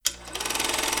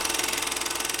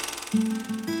Right,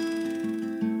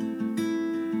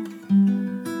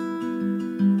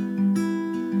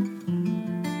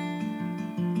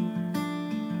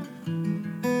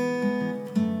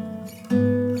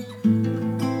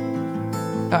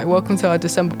 welcome to our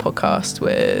December podcast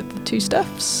with two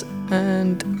Stephs,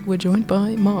 and we're joined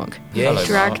by Mark. Yeah,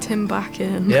 dragged him back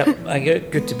in.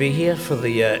 Yep, good to be here for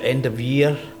the end of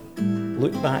year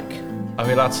look back. Are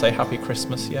we allowed to say Happy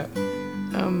Christmas yet?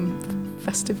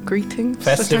 Festive greetings.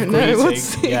 Festive I don't know.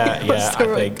 greetings.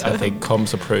 I think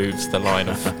Comms approves the line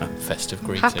of festive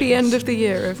greetings. Happy end of the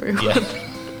year, everyone. Yeah.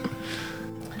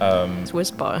 It's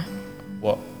whizzed by.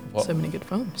 What? So many good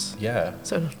films. Yeah.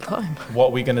 So little time. What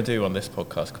are we going to do on this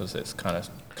podcast? Because it's kind of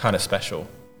special.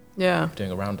 Yeah.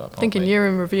 Doing a roundup. Thinking year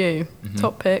in review,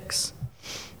 top picks,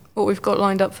 what we've got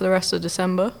lined up for the rest of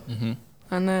December,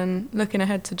 and then looking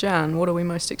ahead to Jan. What are we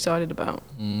most excited about?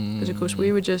 Because of course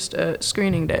we were just at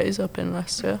screening days up in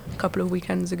Leicester a couple of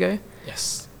weekends ago.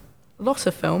 Yes. Lots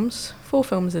of films, 4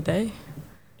 films a day.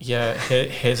 Yeah.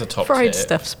 Here's a top Fried tip.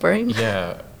 Steph's brain.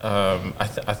 Yeah.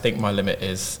 I think my limit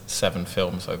is 7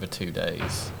 films over 2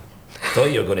 days. I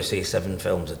thought you were going to say 7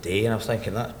 films a day, and I was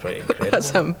thinking that's pretty incredible.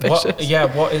 That's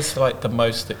ambitious. What is like the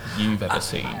most that you've ever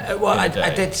seen? I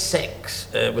did 6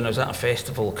 when I was at a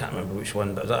festival. I can't remember which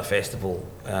one, but I was at a festival.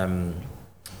 I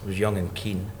was young and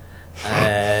keen,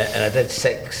 and I did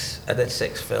 6. I did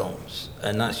 6 films,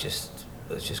 and that's just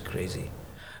crazy.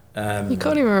 You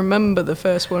can't even remember the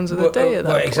first ones of the day at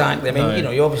that point. Exactly. I mean,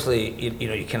 you obviously,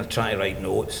 you kind of try to write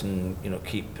notes and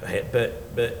keep ahead, but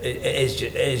it is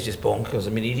just bonkers. I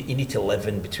mean, you need to live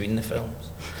in between the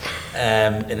films,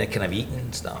 and then kind of eating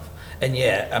and stuff. And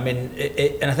yeah, I mean,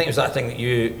 and I think it was that thing that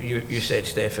you said,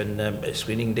 Steph, at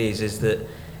screening days, is that,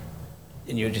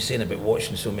 and you were just saying about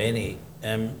watching so many,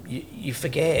 you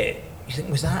forget. You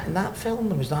think, was that in that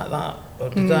film, or was that?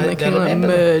 Or did I remember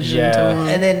that? Yeah.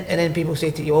 And then people say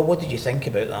to you, "Oh, what did you think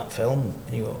about that film?"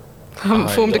 And you go, I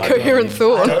haven't formed a coherent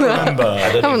thought on that.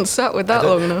 I haven't sat with that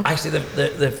long enough. Actually,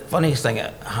 the funniest thing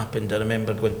that happened, I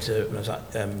remember going to, when I was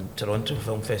at Toronto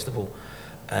Film Festival,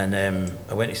 and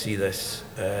I went to see this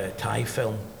Thai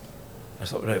film. I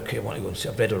thought, right, okay, I want to go and see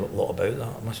it. I've read a lot about that.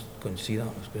 I must go and see that.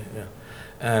 It was great, yeah.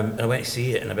 And I went to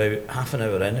see it, and about half an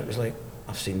hour in, it was like,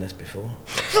 I've seen this before.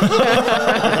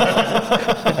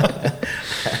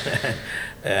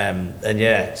 And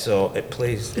yeah, so it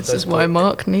plays. This is why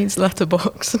Mark needs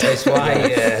Letterboxd. That's why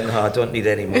no, I don't need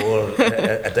any more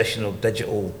additional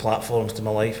digital platforms to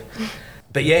my life.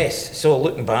 But yes, so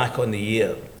looking back on the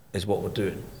year is what we're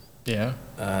doing. Yeah.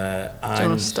 Do you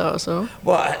want to start us off?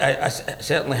 Well, I'm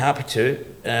certainly happy to.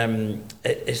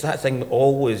 It's that thing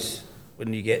always.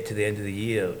 When you get to the end of the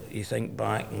year, you think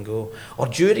back and go, or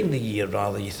during the year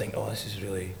rather, you think, oh, this is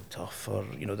really tough, or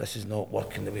this is not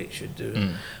working the way it should do.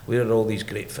 Where are all these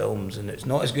great films? And it's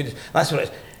not as good as that's what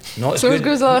it's not as good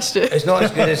as last year. It's not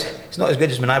as good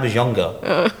as when I was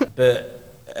younger. But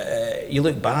you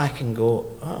look back and go,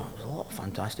 oh, there's a lot of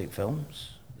fantastic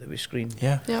films that we screened.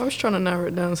 Yeah. Yeah, I was trying to narrow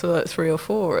it down to like 3 or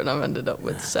 4, and I've ended up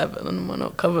with 7, and I might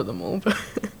not cover them all, but.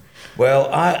 Well,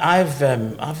 I've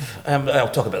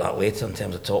I'll talk about that later in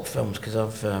terms of top films, because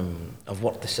I've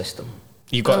worked the system.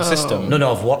 You got a system? No,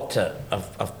 I've worked it.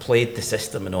 I've played the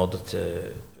system in order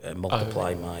to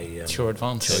multiply my. To your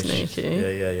advantage. Sneaky.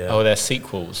 Yeah. Oh, they're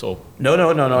sequels or? No.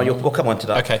 We'll come on to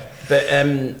that. Okay. But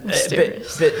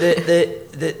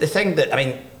the thing that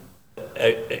I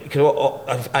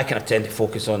kind of tend to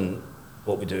focus on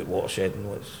what we do at Watershed and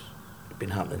what's been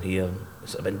happening here,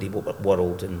 sort of indie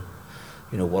world and.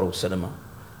 World cinema.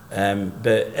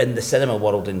 But in the cinema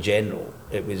world in general,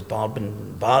 it was is it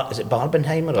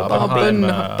Barbenheimer or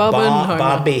Barbenheimer?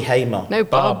 Barbieheimer. No,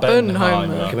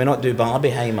 Barbenheimer. Can we not do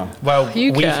Barbieheimer? Well,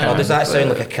 you we can. Or does that sound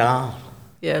like a car?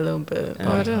 Yeah, a little bit.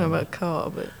 Oh, I don't know about car,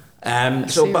 but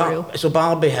so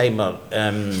Barbieheimer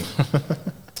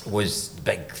was the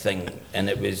big thing,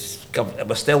 and we're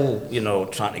still,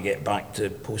 trying to get back to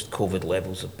post-COVID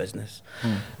levels of business.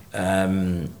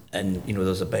 And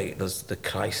there's the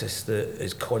crisis that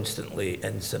is constantly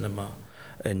in cinema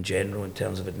in general in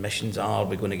terms of admissions. Are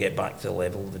we going to get back to the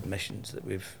level of admissions that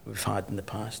we've had in the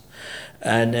past?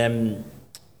 And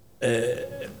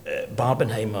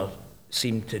Barbenheimer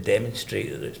seemed to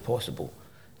demonstrate that it's possible.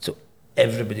 So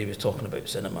everybody was talking about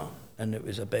cinema. And it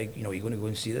was a big, you're going to go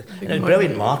and see this. And it was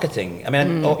brilliant marketing. I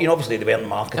mean, obviously they weren't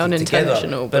marketing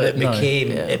together, but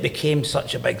it became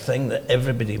such a big thing that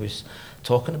everybody was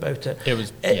talking about it. It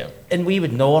was, and we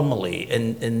would normally,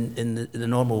 in the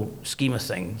normal scheme of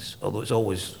things, although it's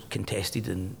always contested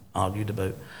and argued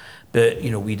about, but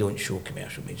we don't show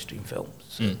commercial mainstream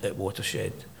films at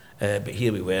Watershed. But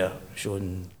here we were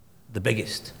showing the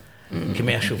biggest.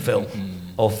 commercial film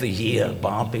of the year,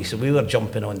 Barbie. So we were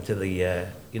jumping onto the,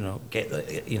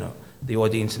 the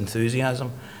audience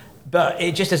enthusiasm. But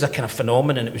it just is a kind of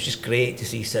phenomenon. It was just great to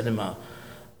see cinema,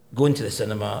 going to the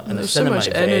cinema, and there the was so cinema much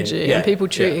event. energy, and people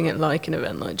treating it like an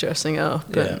event, like dressing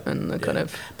up and the kind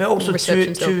of. But also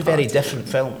reception two very different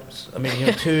films. I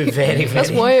mean, two very, very.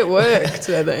 That's why it worked,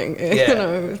 I think.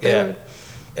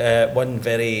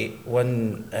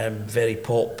 One very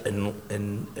pop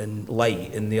and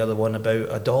light, and the other one about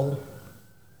a doll.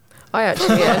 I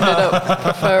actually ended up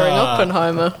preferring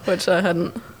Oppenheimer, which I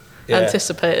hadn't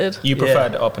anticipated. You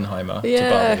preferred Oppenheimer to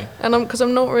Barbie? And because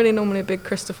I'm not really normally a big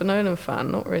Christopher Nolan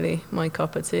fan, not really my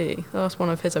cup of tea. The last one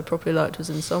of his I probably liked was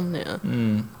Insomnia,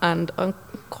 and I'm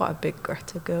quite a big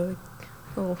Greta Gerwig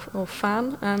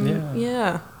fan. And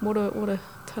what a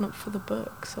turn up for the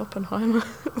books. Oppenheimer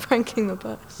ranking the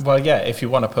best. Well, yeah, if you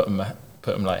want to put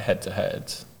them like head to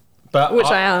head, but which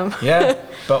I am. Yeah,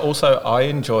 but also I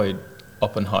enjoyed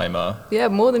Oppenheimer. Yeah,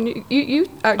 more than you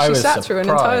actually sat through an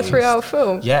entire 3-hour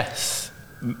film. Yes,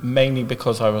 mainly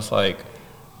because I was like,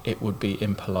 it would be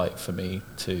impolite for me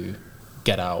to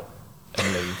get out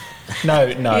and leave. No.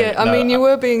 Yeah, I mean, you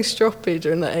were being stroppy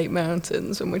during the 8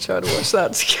 Mountains, and we tried to watch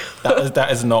that together.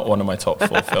 That is not one of my top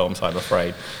 4 films, I'm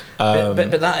afraid. But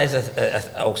that is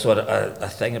also a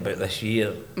thing about this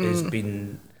year. Has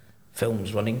been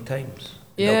films' running times.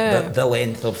 Yeah. The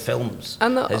length of films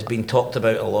has been talked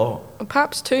about a lot.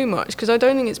 Perhaps too much, because I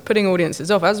don't think it's putting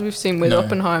audiences off, as we've seen with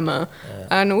Oppenheimer.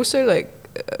 And also, like,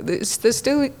 there's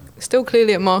still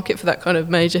clearly a market for that kind of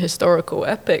major historical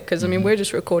epic, because, I mean, we're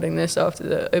just recording this after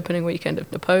the opening weekend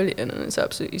of Napoleon, and it's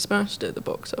absolutely smashed at the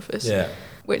box office. Yeah.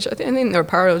 Which I think there are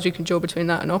parallels you can draw between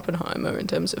that and Oppenheimer in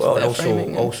terms of their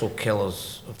framing. Also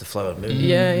Killers of the Flower Moon.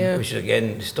 Yeah. Which is,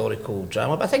 again, historical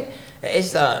drama. But I think it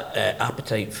is that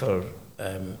appetite for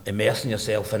immersing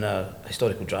yourself in a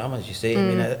historical drama, as you say. I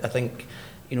mean, I think,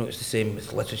 it's the same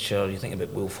with literature. You think about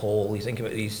Wolf Hall, you think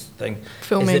about these things.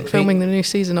 Filming the new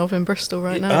season of in Bristol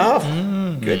right now.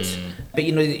 Good. But,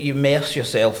 you immerse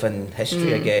yourself in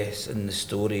history, I guess, and the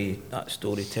story, that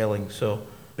storytelling. So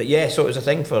it was a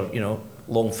thing for,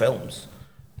 long films.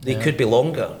 They could be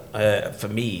longer, for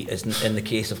me, as in the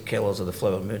case of Killers of the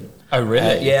Flower Moon. Oh,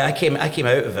 really? I came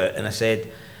out of it and I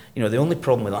said, the only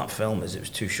problem with that film is it was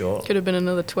too short. Could have been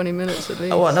another 20 minutes at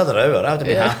least. Oh, another hour. I would have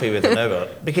been happy with an hour.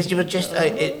 Because you were just,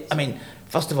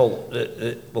 first of all,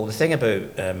 the thing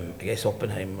about, I guess,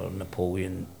 Oppenheimer,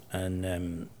 Napoleon,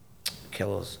 and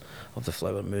Killers of the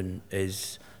Flower Moon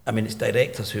is, it's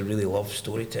directors who really love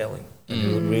storytelling and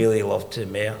who really love to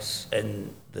immerse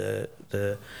in the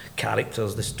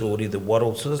characters, the story, the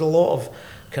world. So there's a lot of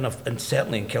kind of, and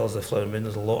certainly in Killers of the Flower Moon,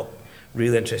 there's a lot of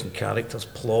really interesting characters,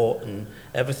 plot, and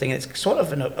everything. It's sort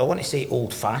of, I want to say,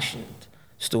 old-fashioned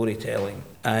storytelling.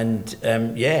 And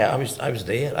I was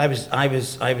there. I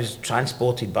was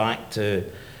transported back to,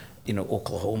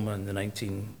 Oklahoma in the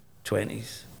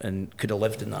 1920s, and could have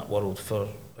lived in that world for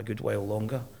a good while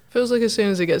longer. Feels like as soon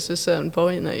as it gets to a certain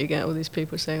point that you get all these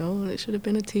people saying, "Oh, it should have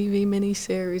been a TV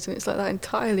mini-series," and it's like that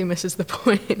entirely misses the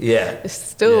point. Yeah, it's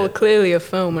still clearly a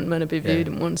film and meant to be viewed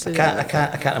in one sitting. I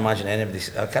can't imagine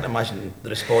I can't imagine the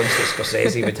response that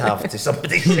Scorsese would have to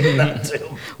somebody saying that to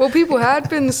him. Well, people had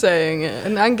been saying it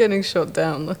and getting shot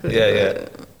down. Luckily.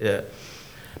 Yeah.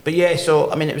 But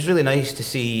so it was really nice to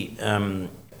see, kind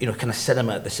of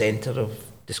cinema at the centre of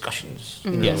discussions,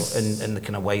 in the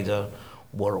kind of wider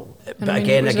world. But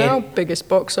it was our biggest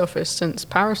box office since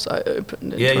Parasite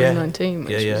opened in 2019,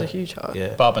 which was a huge hype.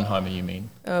 Yeah. Barbenheimer, you mean?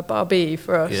 Barbie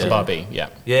for us. Yeah. Barbie, yeah.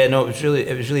 Yeah, no, it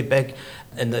was really big,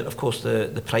 and of course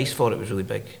the price for it was really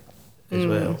big as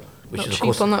well. Which Not is, of cheap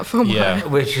course, on that film. Yeah.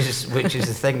 Which is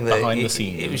the thing that behind the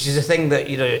scenes. Which is the thing that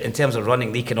in terms of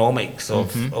running the economics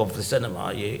of the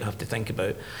cinema, you have to think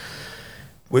about.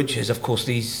 Which is, of course,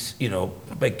 these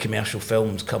big commercial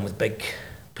films come with big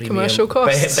commercial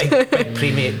costs,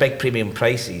 big premium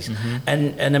prices,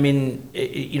 and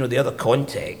the other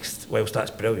context. Whilst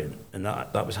that's brilliant, and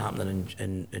that was happening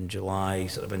in July,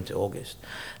 sort of into August.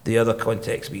 The other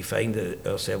context we find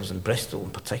ourselves in Bristol,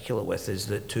 in particular, with is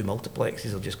that 2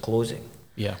 multiplexes are just closing.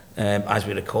 Yeah. As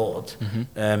we record,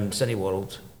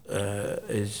 Cineworld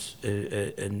is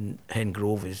in Hen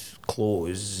Grove is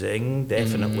closing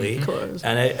definitely,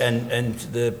 and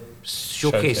the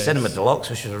Showcase Cinema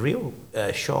Deluxe, which was a real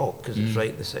shock because it's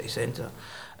right in the city centre.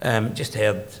 Just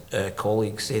heard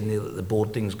colleagues saying that the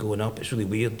boarding's going up. It's really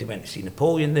weird. They went to see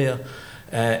Napoleon there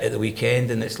at the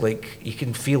weekend, and it's like you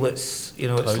can feel it's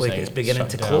it's like it's beginning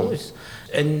to close.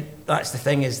 And that's the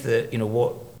thing, is that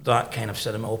what that kind of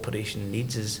cinema operation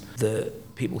needs is the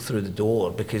people through the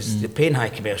door, because they're paying high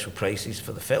commercial prices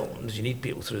for the films. You need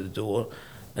people through the door.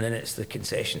 and then it's the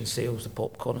concession sales, the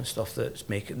popcorn and stuff that's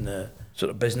making the sort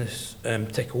of business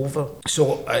tick over.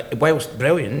 So whilst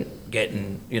brilliant,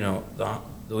 getting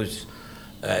those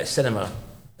cinema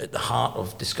at the heart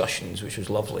of discussions, which was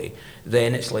lovely,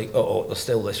 then it's like, there's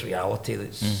still this reality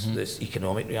this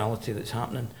economic reality that's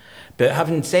happening. But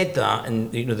having said that,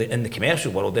 and in the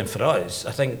commercial world, then for us,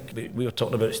 I think we were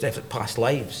talking about Steph at Past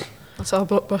Lives. That's our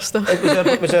blockbuster.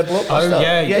 It was a blockbuster. Oh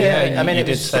yeah. I mean, you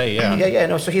did say.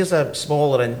 No. So here's a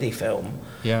smaller indie film.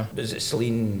 Yeah. Was it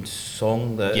Celine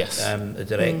Song, the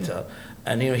director?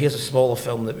 And here's a smaller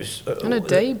film that was and a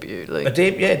debut, like a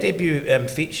debut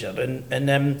feature,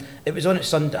 and it was on at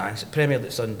Sundance. It premiered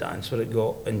at Sundance, where it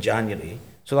got in January.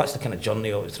 So that's the kind of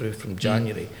journey of it through from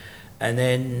January. And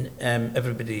then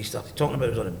everybody started talking about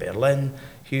it. It was on in Berlin,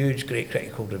 huge, great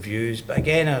critical reviews. But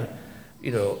again,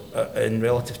 in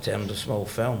relative terms, a small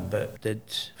film, but did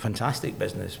fantastic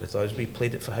business with us. We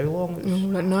played it for how long? It was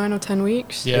like 9 or 10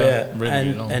 weeks. Yeah,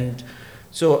 really long. And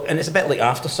it's a bit like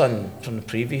After Sun from the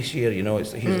previous year.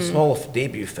 He's a small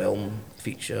debut film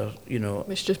feature.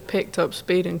 Which just picked up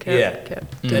speed and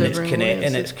kept delivering.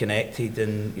 And it's connected,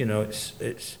 and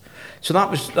it's. So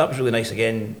that was really nice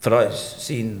again for us,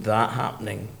 seeing that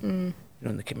happening.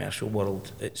 In the commercial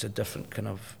world, it's a different kind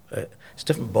of it's a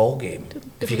different ball game.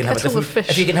 If you can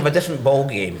have a different ball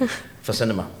game for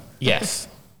cinema. Yes,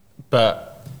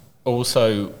 but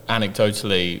also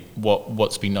anecdotally,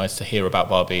 what's been nice to hear about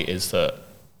Barbie is that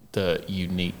the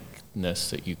uniqueness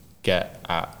that you get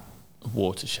at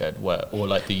Watershed, or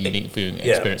like the unique viewing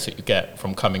experience that you get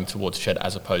from coming to Watershed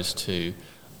as opposed to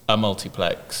a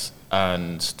multiplex,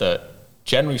 and that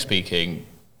generally speaking,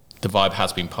 the vibe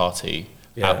has been party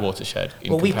at Watershed.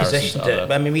 We positioned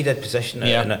it. I mean, we did position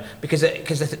it, because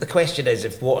the question is,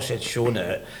 if Watershed's shown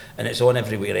it and it's on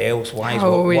everywhere else, why is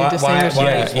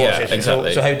Watershed?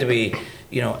 Exactly. So how do we,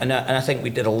 and I think we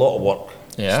did a lot of work.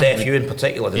 Yeah. Steph, you in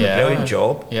particular, did a brilliant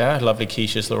job. Yeah, lovely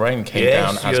Keisha's Lorraine came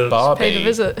down as Barbie paid a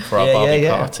visit for our Barbie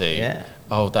party. Yeah.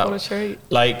 Oh, that what a treat!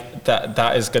 Like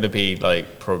that is going to be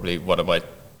like probably one of my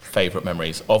favourite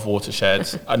memories of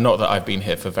Watershed. Not that I've been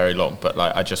here for very long, but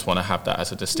like I just want to have that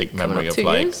as a distinct memory of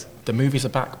like years? The movies are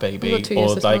back, baby,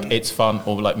 or like month. It's fun,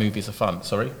 or like movies are fun.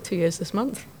 Sorry, 2 years this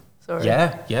month. Sorry.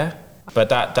 Yeah. But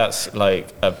that's like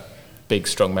a big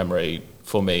strong memory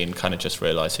for me, and kind of just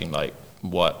realising like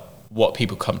what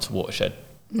people come to Watershed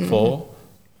for,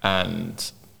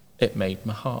 and it made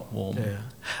my heart warm. Yeah.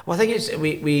 Well, I think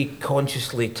we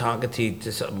consciously targeted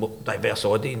a sort of diverse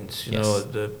audience.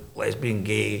 The lesbian,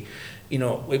 gay.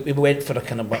 We went for a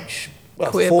kind of much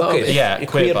queer focus. Barbie. Yeah,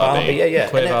 queer Barbie. Yeah.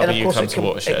 Queer and Barbie, of course you come to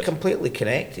Watershed. It completely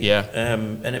connected. Yeah.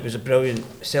 And it was a brilliant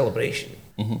celebration.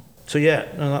 So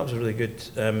that was really good.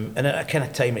 And at a kind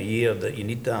of time of year that you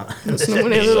need that. It's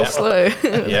normally a little slow.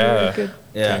 Yeah. Really good.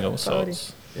 Doing all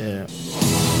sorts. Yeah.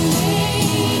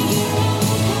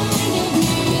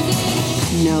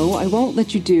 No, I won't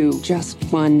let you do just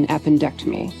one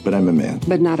appendectomy. But I'm a man.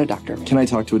 But not a doctor. Can I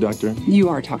talk to a doctor? You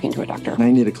are talking to a doctor.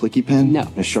 I need a clicky pen?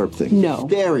 No. A sharp thing? No.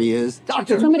 There he is.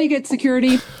 Doctor! Somebody get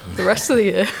security. The rest of the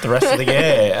year. The rest of the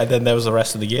year, and then there was the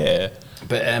rest of the year.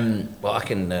 But I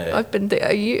can. I've been.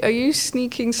 Are you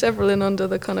sneaking several in under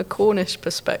the kind of Cornish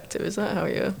perspective? Is that how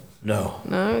you're? No.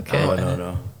 No. Okay. Oh,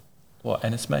 no. What,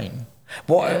 Ennis Main?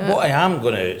 What I am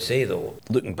going to say though,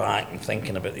 looking back and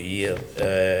thinking about the year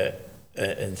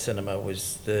in cinema,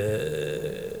 was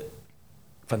the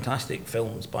fantastic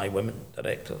films by women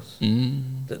directors.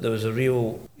 That there was a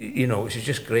real, which is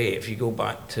just great if you go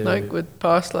back to like with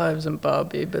Past Lives and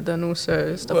Barbie, but then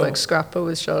also stuff like Scrapper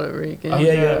with Charlotte Regan.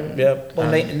 Yeah. Well,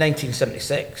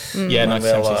 1976. Yeah,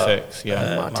 1976.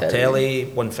 Yeah. Martelli,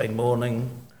 One Fine Morning,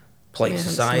 Polite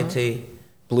Society,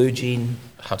 Blue Jean,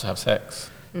 How to Have Sex.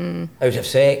 How to Have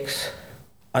Sex,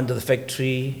 Under the Fig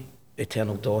Tree,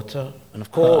 Eternal Daughter, and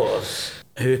of course,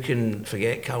 who can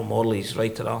forget Carl Morley's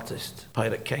writer-artist,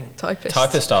 Pirate King?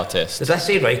 Typist artist. Does that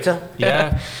say writer?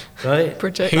 Yeah. Right.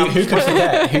 Project. Who could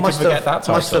forget? Who could forget that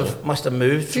title? Must have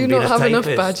moved. Do you from being not a have typist.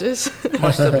 enough badges?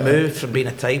 Must have moved from being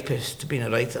a typist to being a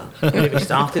writer. Maybe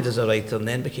started as a writer and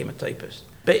then became a typist.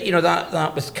 But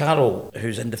that with Carol,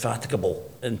 who's indefatigable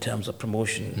in terms of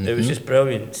promotion, it was just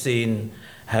brilliant seeing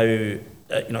how.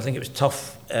 I think it was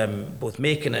tough both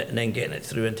making it and then getting it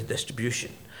through into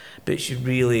distribution, but she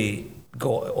really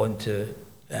got onto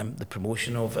the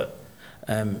promotion of it,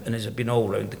 and has been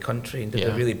all around the country and did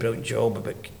a really brilliant job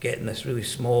about getting this really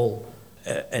small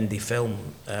indie film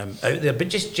out there. But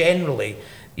just generally,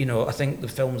 I think the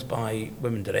films by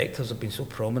women directors have been so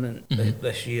prominent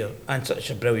this year, and such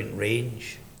a brilliant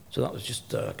range. So that was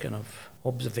just a kind of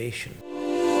observation.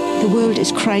 The world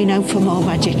is crying out for more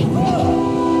magic.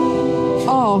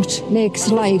 art makes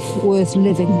life worth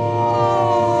living.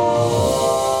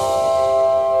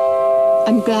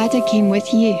 I'm glad I came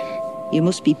with you. You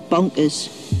must be bonkers.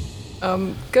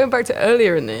 Going back to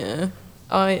earlier in the year,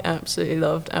 I absolutely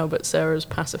loved Albert Serra's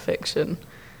Pacifiction.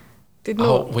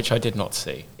 Which I did not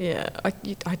see. Yeah,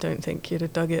 I don't think you'd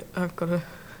have dug it. I've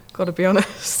got to be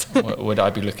honest. Would I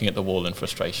be looking at the wall in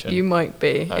frustration? You might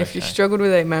be. Okay. If you struggled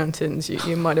with Eight Mountains,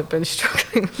 you might have been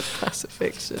struggling with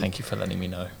Pacifiction. Thank you for letting me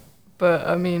know. But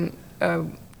I mean,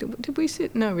 did we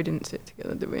sit? No, we didn't sit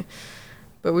together, did we?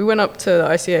 But we went up to the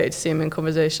ICA to see him in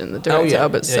Conversation, the director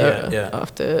Albert Serra,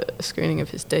 after a screening of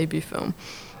his debut film.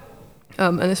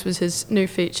 And this was his new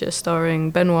feature starring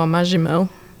Benoit Magimel,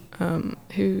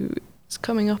 who is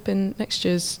coming up in next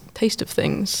year's Taste of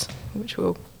Things, which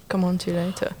we'll come on to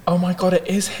later. Oh my God, it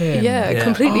is him. Yeah,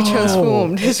 completely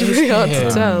transformed. It's really hard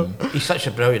to tell. He's such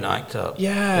a brilliant actor.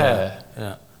 Yeah.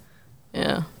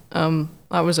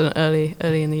 That was an early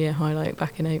in the year highlight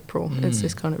back in April. It's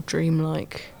this kind of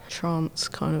dreamlike trance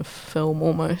kind of film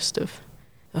almost of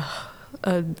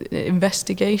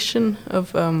investigation of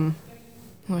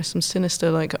some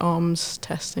sinister like arms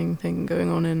testing thing going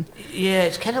on in. Yeah,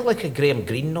 it's kind of like a Graham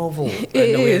Greene novel. In It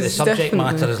the way is, the subject definitely.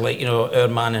 matter is like, Our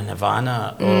Man in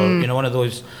Havana, or one of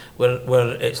those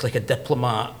where it's like a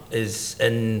diplomat is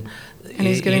in. And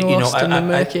he's getting lost in the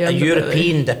murky a underbelly.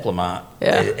 European diplomat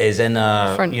is in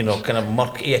a French. kind of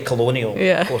murky colonial.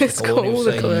 Yeah, it's got all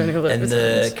the thing. colonial in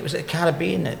episodes. was it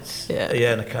Caribbean? It's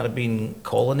Yeah. in a Caribbean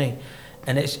colony,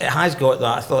 and it has got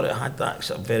that. I thought it had that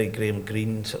sort of very Graham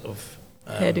Greene sort of.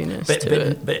 Headiness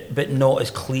to it. But not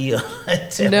as clear. No.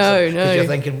 Because you're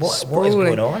thinking, what is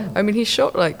going on? I mean, he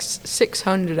shot like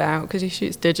 600 out because he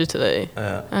shoots digitally,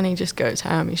 and he just goes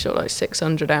ham. He shot like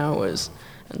 600 hours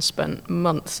and spent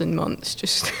months and months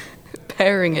just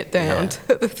paring it down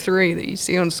to the 3 that you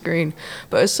see on screen.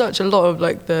 But as such, a lot of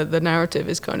like the narrative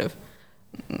is kind of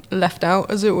left out,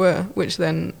 as it were, which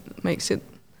then makes it,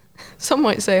 some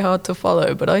might say, hard to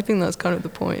follow. But I think that's kind of the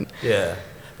point. Yeah.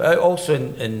 But also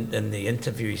in the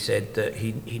interview, he said that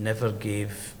he never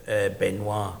gave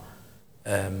Benoit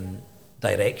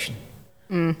direction.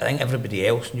 I think everybody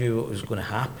else knew what was going to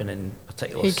happen in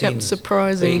particular scenes. He kept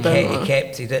surprising Benoit.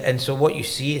 He did, and so what you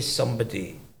see is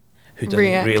somebody who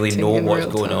doesn't really know what's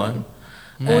going on.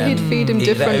 Or he'd feed him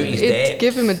different. He'd He'd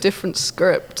give him a different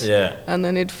script, Yeah. and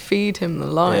then he'd feed him the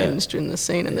lines during the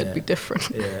scene, and they'd be different.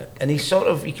 Yeah, and he's sort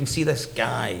of, you can see this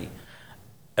guy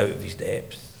out of his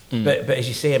depth. But as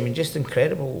you say, I mean, just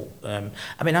incredible.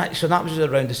 So that was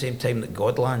around the same time that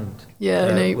Godland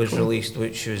was released,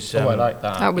 which was. I like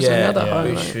that. That was another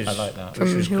highlight. I like that. From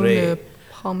Which was Hilda great.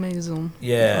 Parmesan.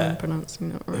 Yeah. If I'm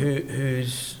pronouncing that right.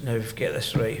 Who's, now get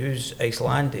this right, who's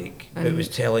Icelandic, but was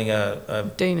telling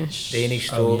a Danish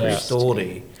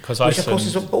story. Because which of course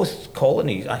is both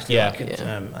colonies, actually. Yeah.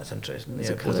 That's interesting. There's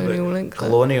a colonial link there.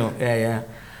 Colonial, yeah.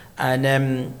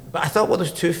 And but I thought what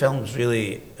those two films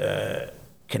really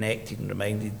connected and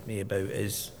reminded me about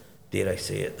is, dare I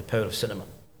say it, the power of cinema.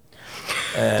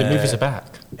 The movies are back.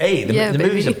 Hey, the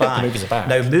movies are back. The movies are back.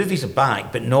 Now, movies are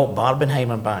back, but not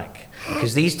Barbenheimer back,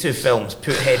 because these two films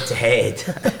put head to head.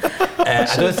 I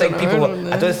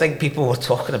don't think people were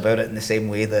talking about it in the same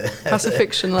way that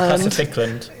Pacifiction Land.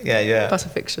 Pacificland. Yeah.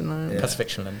 Pacifiction Land. Yeah.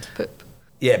 Pacificland.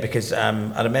 Yeah, because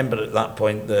I remember at that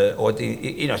point the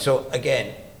audience, so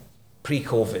again,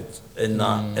 pre-COVID, in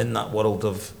that world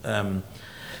of,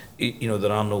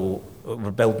 there are no,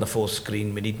 we're building a full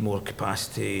screen, we need more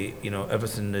capacity,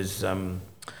 everything is,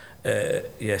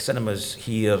 cinema's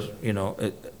here,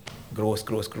 growth.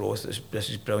 This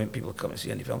is brilliant. People come and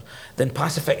see any films. Then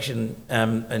Pacifiction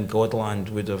and Godland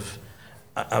I would have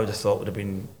thought would have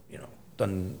been,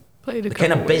 done the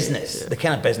kind of business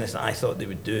that I thought they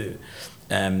would do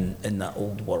in that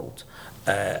old world,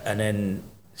 and then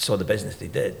saw the business they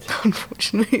did.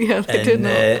 Unfortunately, they did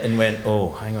not. And went, oh,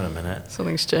 hang on a minute.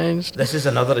 Something's changed. This is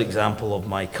another example of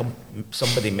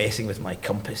somebody messing with my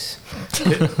compass.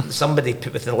 Somebody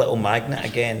put with a little magnet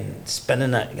again,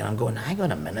 spinning it, and I'm going, hang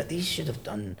on a minute, these should have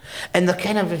done. And they're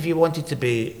kind of, if you wanted to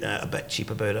be a bit cheap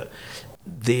about it,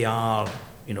 they are,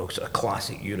 sort of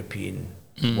classic European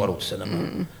world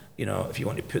cinema. If you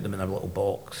want to put them in a little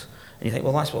box. And you think,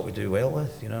 well, that's what we do well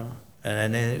with, And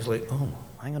then it was like, oh,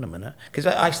 hang on a minute. Because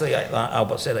actually, at that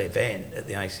Albert Serra event at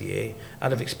the ICA,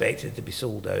 I'd have expected it to be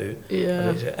sold out.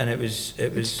 Yeah. And it was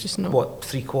just not. What,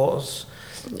 3/4?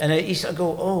 And you sort of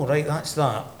go, oh, right, that's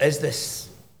that. Is this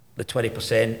the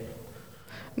 20%?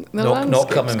 Not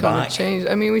coming back. Changed.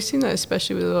 I mean, we've seen that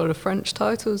especially with a lot of French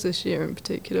titles this year in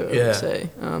particular, I would say.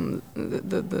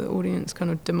 The audience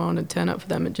kind of demanded turn up for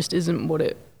them. It just isn't what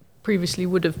it previously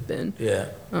would have been. Yeah.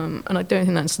 And I don't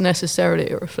think that's necessarily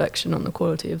a reflection on the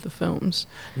quality of the films.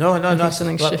 No, I think that's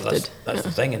something's shifted. That's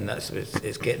the thing, and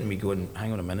it's getting me going.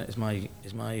 Hang on a minute, is my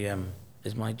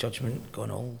judgment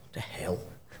gone all to hell?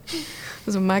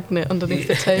 There's a magnet underneath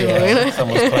the table, you know.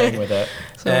 Someone's playing with it.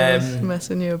 Someone's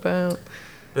messing you about.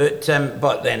 But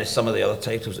then, as some of the other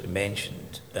titles that we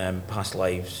mentioned, Past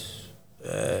Lives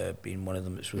being one of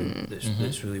them that's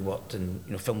really worked,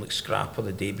 and film like Scrapper,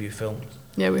 the debut film.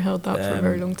 Yeah, we held that for a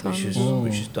very long time.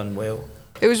 Which has done well.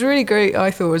 It was really great, I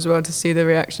thought, as well, to see the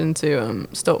reaction to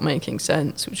Stop Making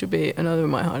Sense, which would be another of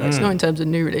my highlights, not in terms of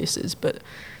new releases, but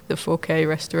the 4K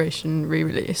restoration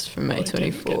re-release from May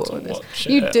 24.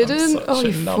 You didn't? Oh,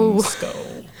 you fool.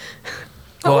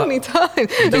 How many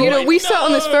times? We sat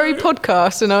on this very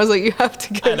podcast, and I was like, you have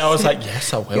to go. And I was like,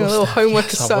 yes, I will. A little homework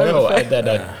assignment. And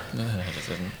then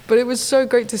But it was so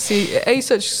great to see,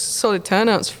 such solid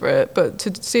turnouts for it, but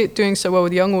to see it doing so well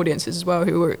with young audiences as well,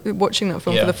 who were watching that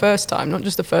film for the first time, not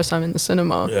just the first time in the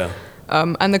cinema. Yeah.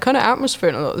 And the kind of atmosphere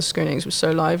in a lot of the screenings was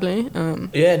so lively.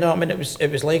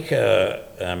 It was like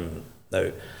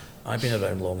now, I've been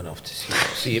around long enough to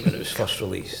see it when it was first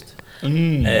released.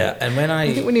 And when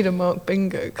I think we need a Mark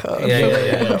Bingo card. When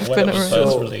it was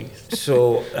first released.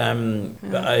 So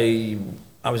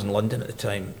I was in London at the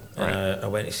time, and I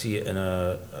went to see it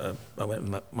I went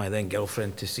with my then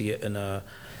girlfriend to see it in a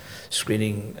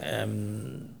screening,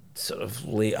 sort of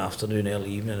late afternoon, early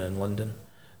evening in London.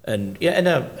 And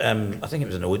I think it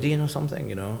was an Odeon or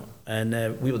something,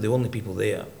 and we were the only people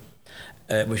there,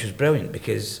 which was brilliant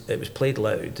because it was played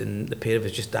loud and the pair of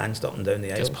us just danced up and down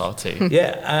the aisles. Just party.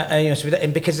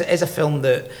 And because it is a film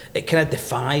that it kind of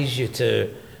defies you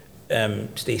to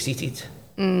stay seated.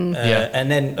 And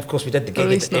then, of course, we did the gig. Or at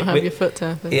least not have your foot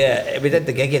tapping. Yeah, we did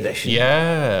the gig edition.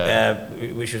 Yeah.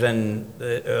 Which was in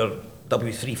our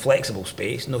W3 flexible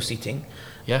space, no seating.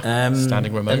 Yeah,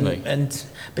 standing remotely. And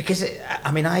because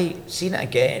I seen it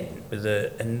again with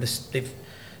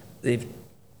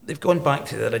they've gone back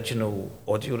to the original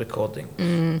audio recording,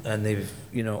 and they've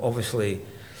obviously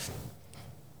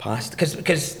passed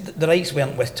because the rights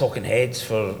weren't with Talking Heads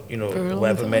for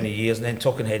however many years, and then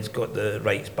Talking Heads got the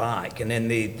rights back, and then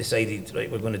they decided, right,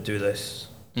 we're going to do this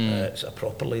sort of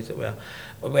properly, as it were.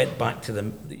 We went back to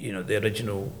the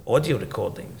original audio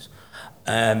recordings.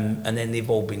 And then they've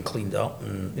all been cleaned up,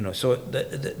 and so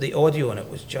the audio on it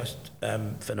was just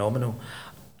phenomenal.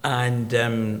 And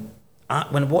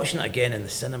when watching it again in the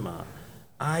cinema,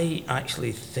 I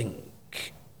actually think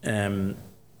that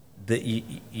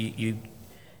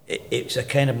it's a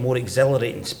kind of more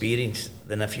exhilarating experience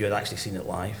than if you had actually seen it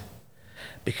live,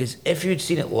 because if you'd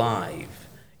seen it live,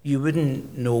 you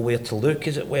wouldn't know where to look,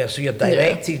 as it were. So you're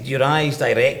directed, your eyes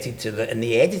directed to and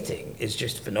the editing is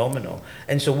just phenomenal.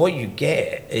 And so what you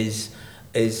get is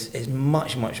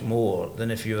much more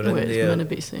than if you were in there. It's going to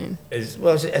be seen. As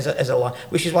a lot,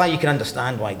 which is why you can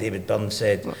understand why David Byrne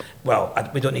said, "Well,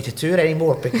 we don't need to tour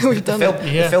anymore because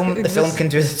the film can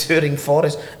do the touring for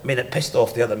us." I mean, it pissed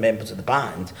off the other members of the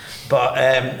band, but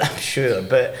I'm sure.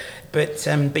 But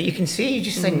you can see, you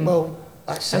just think, well.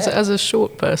 As a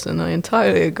short person, I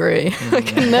entirely agree. I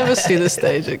can never see the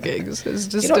stage at gigs. It's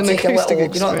just an acoustic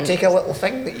experience. You don't take a little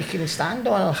thing that you can stand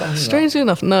on or something? Strangely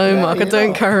enough, no, Mark. I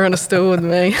don't carry around a stool with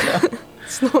me.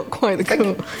 It's not quite the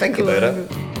cool. Think about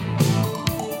it.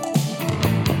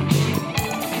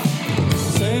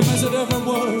 Same as it ever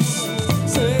was.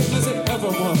 Same as it ever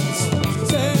was.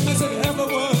 Same as it ever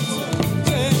was.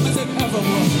 Same as it ever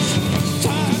was.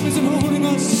 Time isn't holding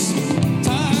us.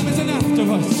 Time isn't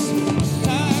after us.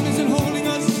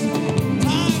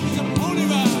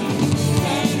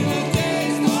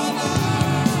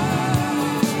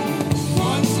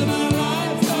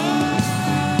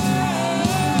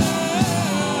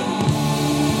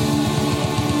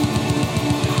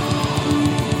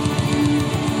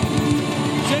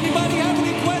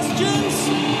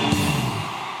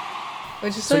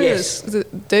 Which is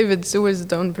that David's always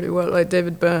done pretty well, like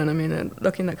David Byrne. I mean,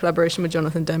 looking at collaboration with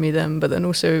Jonathan Demme then, but then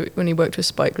also when he worked with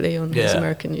Spike Lee on his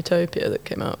American Utopia that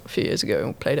came out a few years ago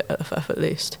and played at FF at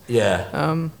least.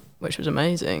 Yeah. Which was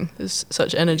amazing. There's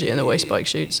such energy in the way Spike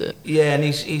shoots it. Yeah, and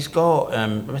he's got,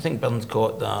 I think Byrne's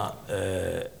got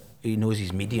that, he knows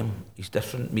his medium, his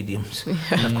different mediums. Yeah.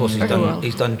 And of course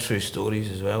he's done true stories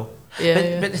as well.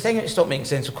 But the thing that stopped making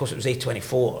sense, of course, it was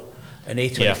A24, and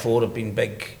A24 have been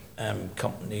big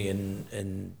company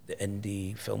in the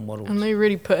indie film world. And they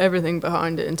really put everything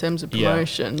behind it in terms of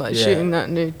promotion, shooting that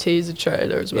new teaser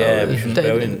trailer as well. Yeah, with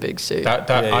David in the big suit.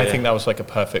 I think that was like a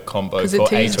perfect combo for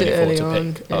A24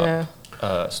 to pick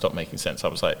up Stop Making Sense. I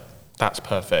was like, that's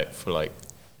perfect for like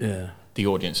the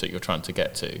audience that you're trying to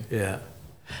get to. Yeah.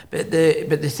 But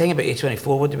the thing about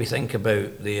A24, what do we think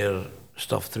about their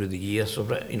stuff through the year? So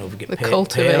you know, we get The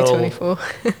cult of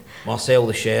A24. Marcel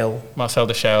the Shell. Marcel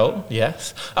the Shell,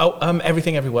 yes. Oh,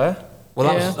 Everything Everywhere. Well,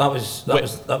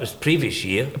 that was previous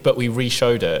year. But we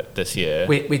re-showed it this year.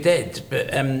 We did, but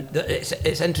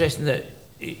it's interesting that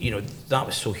you know that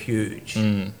was so huge,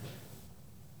 and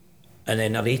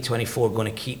then are A24 going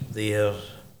to keep their,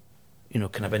 you know,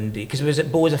 kind of indie? Because was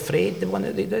it Beau is Afraid, the one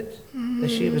that they did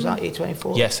this year? Was that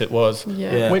A24? Yes, it was.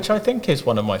 Yeah. Which I think is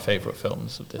one of my favourite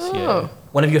films of this year.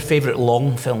 One of your favourite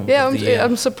long films of the year?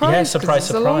 I'm surprised. Yeah, surprise.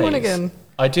 It's a long one again.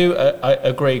 I do. I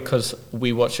agree, because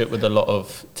we watched it with a lot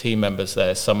of team members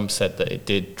there. Some said that it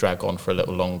did drag on for a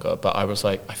little longer, but I was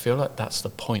like, I feel like that's the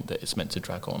point, that it's meant to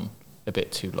drag on a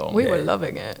bit too long. We were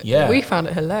loving it. Yeah. We found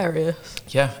it hilarious.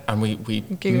 Yeah, and we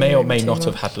may or may not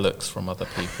have had looks from other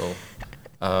people.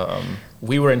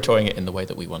 We were enjoying it in the way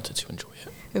that we wanted to enjoy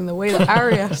it. In the way that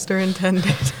Ari Aster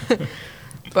intended.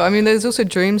 But I mean, there's also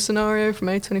Dream Scenario from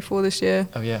A24 this year.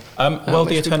 Oh yeah. Well,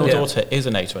 The Eternal Daughter is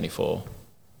an A24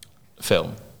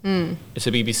 film. It's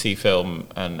a BBC film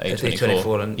and A24. It's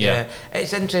A24, and yeah,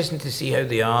 it's interesting to see how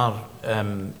they are,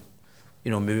 you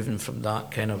know, moving from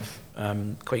that kind of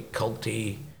quite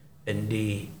culty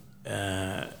indie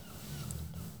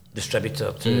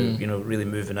distributor to you know, really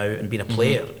moving out and being a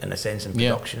player in a sense in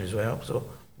production as well. So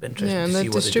interesting. Yeah, and to see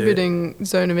they're what distributing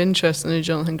Zone of Interest, the new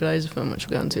Jonathan Glazer film, which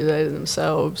we'll go into later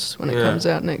themselves when it comes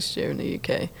out next year in the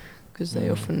UK, because they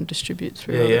often distribute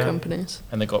through other companies.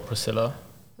 And they got Priscilla.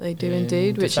 They do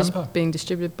indeed, which is being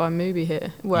distributed by Mubi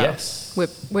here. Well, yes.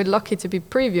 we're lucky to be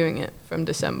previewing it from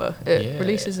December. It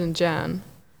releases in Jan.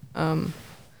 I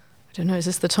don't know, is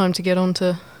this the time to get on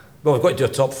to... Well, we've got to do our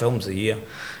top films of the year.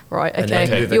 Right,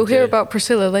 okay. You'll hear about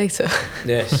Priscilla later.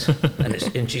 Yes,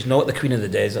 and she's not the Queen of the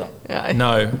Desert. Yeah.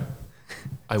 No,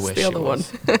 I it's wish the other one.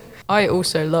 I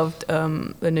also loved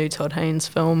the new Todd Haynes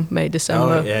film, May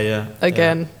December. Oh, yeah.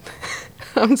 Again,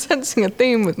 I'm sensing a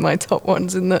theme with my top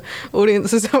ones in that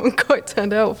audiences haven't quite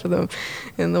turned out for them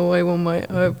in the way one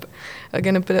might hope.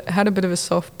 Again, had a bit of a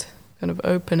soft kind of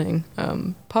opening,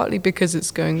 partly because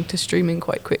it's going to streaming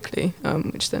quite quickly,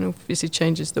 which then obviously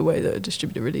changes the way that a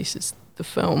distributor releases the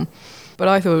film. But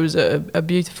I thought it was a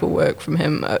beautiful work from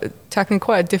him, tackling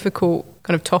quite a difficult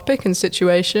kind of topic and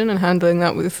situation and handling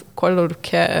that with quite a lot of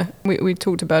care. We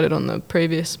talked about it on the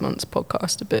previous month's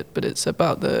podcast a bit, but it's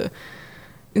about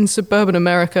in suburban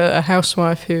America, a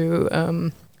housewife who...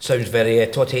 Sounds very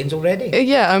Todd Haynes already.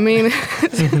 Yeah, I mean,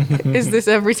 is this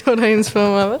every Todd Haynes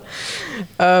film ever?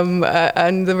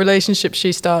 And the relationship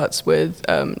she starts with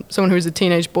someone who was a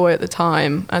teenage boy at the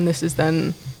time, and this is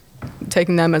then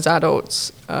taking them as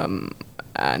adults.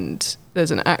 And there's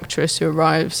an actress who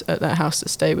arrives at their house to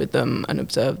stay with them and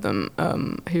observe them,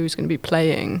 who's going to be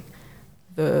playing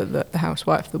the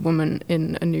housewife, the woman,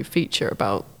 in a new feature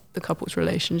about the couple's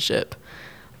relationship.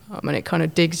 And it kind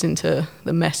of digs into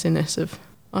the messiness of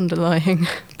underlying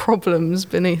problems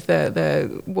beneath their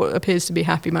what appears to be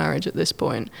happy marriage at this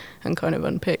point, and kind of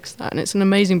unpicks that. And it's an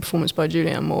amazing performance by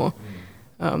Julianne Moore,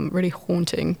 really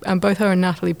haunting. And both her and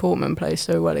Natalie Portman play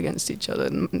so well against each other.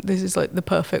 And this is like the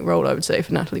perfect role, I would say,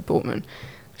 for Natalie Portman.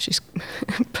 She's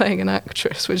playing an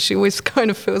actress, which she always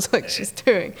kind of feels like she's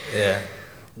doing. Yeah.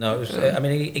 No, it was, I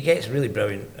mean, he gets really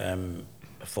brilliant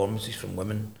performances from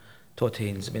women. Todd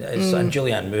Haynes, I mean, and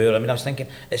Julianne Moore. I mean, I was thinking,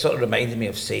 it sort of reminded me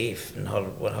of Safe and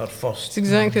her first. It's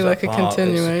exactly like a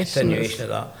continuation. It's a continuation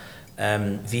of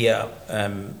that via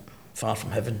Far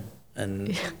From Heaven,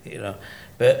 and you know,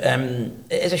 but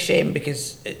it is a shame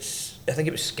because I think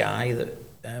it was Sky that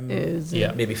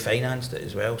maybe financed it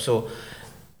as well. So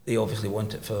they obviously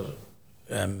want it for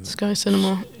Sky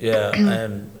Cinema. Yeah,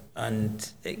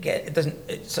 and it doesn't.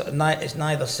 It's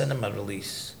neither cinema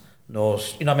release. No,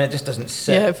 you know, I mean, it just doesn't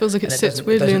sit. Yeah, it feels like it sits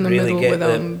weirdly in the really middle get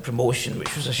without the promotion,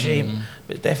 which was a shame,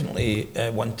 but definitely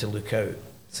one to look out.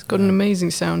 It's got an amazing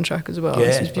soundtrack as well.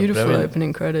 Yeah, it's beautiful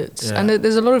opening credits, and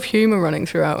there's a lot of humour running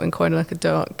throughout in quite like a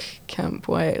dark camp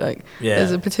way. Like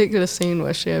there's a particular scene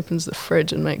where she opens the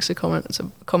fridge and makes a comment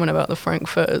about the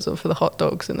frankfurters or for the hot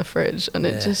dogs in the fridge, and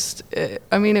it just,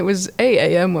 I mean, it was 8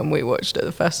 a.m. when we watched it at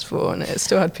the festival, and it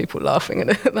still had people laughing at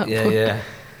it at that point. Yeah.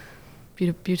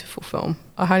 Beautiful film.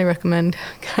 I highly recommend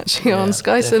catching it on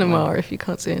Sky Cinema if you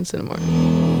can't see it in cinema.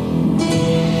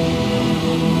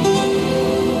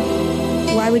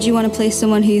 Why would you want to play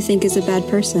someone who you think is a bad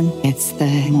person? It's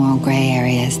the moral gray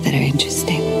areas that are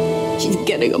interesting. She's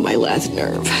getting on my last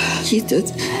nerve. She's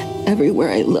just everywhere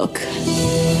I look.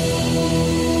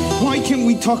 Why can't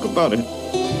we talk about it?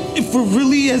 If we're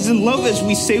really as in love as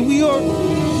we say we are?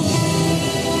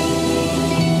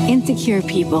 Insecure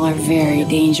people are very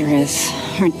dangerous,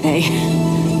 aren't they?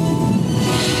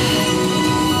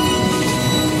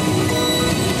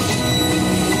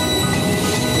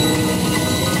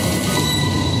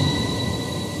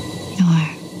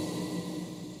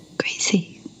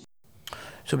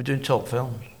 So we're doing top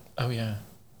films. Oh yeah.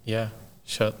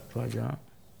 Should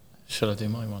I do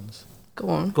my ones? Go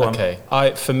on. Okay.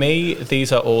 For me,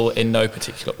 these are all in no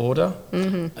particular order.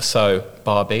 Mm-hmm. So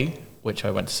Barbie, which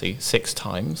I went to see 6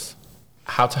 times.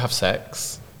 How to Have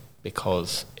Sex,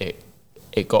 because it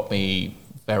got me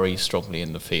very strongly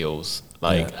in the feels,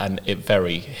 and it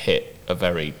hit a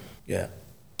very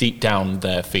deep down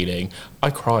there feeling. I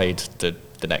cried the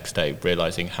next day,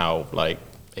 realizing how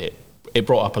it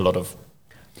brought up a lot of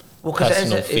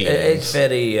personal feelings. It's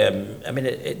very.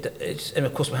 It's and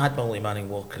of course we had Molly Manning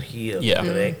Walker here, the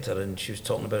director, and she was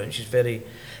talking about it. And she's very,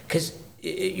 because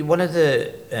one of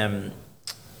the.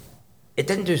 It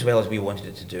didn't do as well as we wanted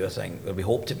it to do, I think, or we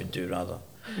hoped it would do, rather.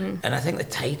 Mm. And I think the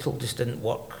title just didn't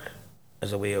work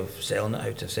as a way of selling it,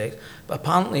 How to Have Sex. But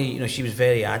apparently, she was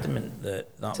very adamant that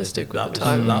was the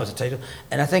title.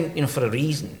 And I think, for a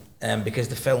reason, because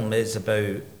the film is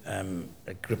about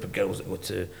a group of girls that go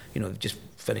to, just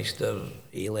finished their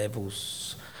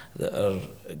A-levels, that are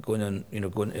going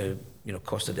to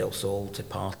Costa del Sol to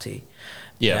party.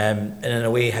 Yeah. And in a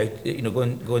way,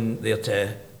 going there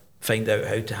to find out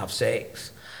how to have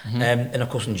sex, and of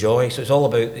course enjoy. So it's all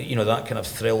about that kind of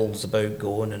thrills about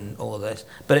going and all of this,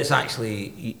 but it's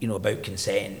actually about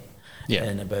consent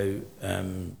and about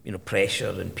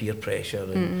pressure and peer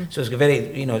pressure, and so it's got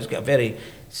a very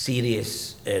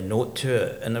serious note to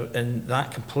it, and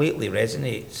that completely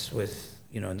resonates with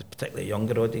particularly a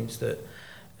younger audience that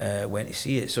went to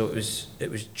see it. So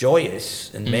it was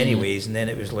joyous in many ways, and then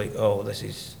it was like, oh, this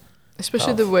is.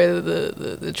 Especially the way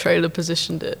that the trailer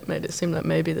positioned it made it seem like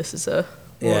maybe this is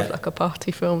more of like a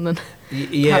party film than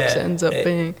perhaps it ends up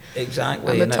being.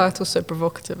 Exactly. And the title's so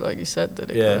provocative, like you said,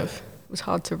 that it kind of was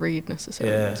hard to read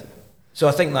necessarily. Yeah. So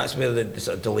I think that's where the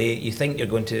sort of delay. You think you're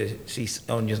going to see,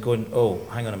 and you're going, oh,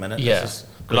 hang on a minute. Yeah. This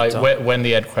is when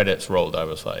the end credits rolled, I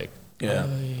was like, I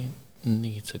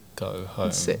need to go home.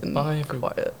 And sit and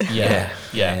quiet.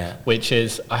 Yeah. Which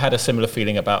is, I had a similar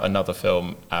feeling about another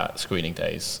film at screening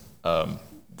days.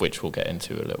 Which we'll get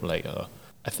into a little later.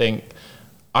 I think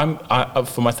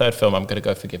for my third film, I'm going to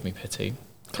go for Give Me Pity,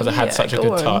 because I had such a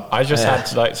good time. I just had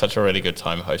such a really good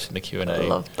time hosting the Q&A. I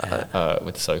love that.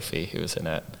 With Sophie, who was in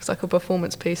it. It's like a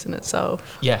performance piece in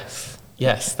itself. Yes,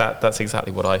 that's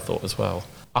exactly what I thought as well.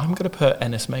 I'm going to put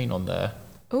Ennis Main on there.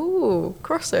 Ooh,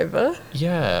 crossover.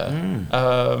 Yeah.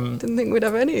 Didn't think we'd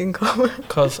have any in common.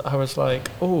 Because I was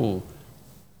like, oh,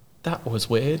 that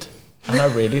was weird. And I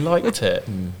really liked it.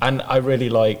 And I really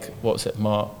like,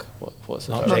 Mark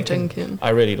Jenkins. I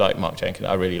really like Mark Jenkins.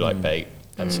 I really like Bait.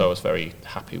 And so I was very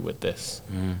happy with this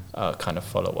kind of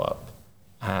follow-up.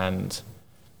 And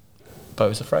Beau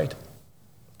Was Afraid.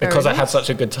 Because I had such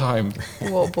a good time.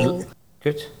 What ball.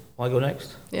 Good. Will I go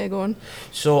next? Yeah, go on.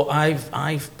 So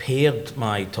I've paired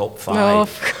my top 5. No,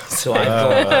 so I've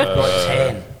got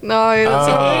 10. No, that's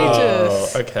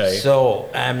outrageous. Okay.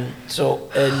 So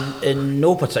in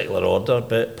no particular order,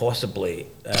 but possibly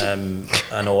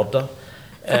an order.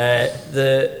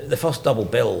 The first double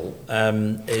bill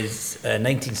is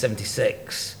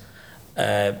 1976,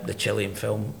 the Chilean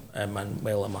film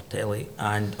Manuela Martelli,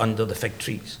 and Under the Fig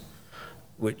Trees,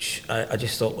 which I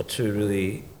just thought were two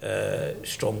really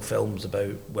strong films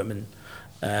about women.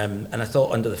 And I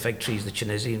thought Under the Fig Trees, the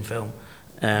Tunisian film,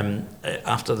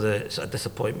 after the sort of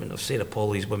disappointment of Sarah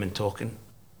Polley's Women Talking,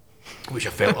 which I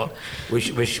felt,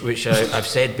 which I've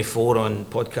said before on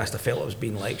podcast, I felt I was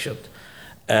being lectured.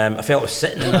 I felt I was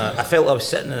sitting in a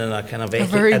kind of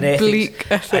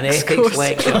ethics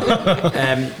lecture.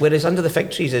 Whereas Under the Fig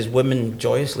Trees is women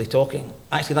joyously talking.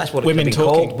 Actually, that's what it could be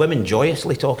called. Women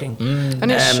joyously talking.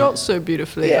 And it's shot so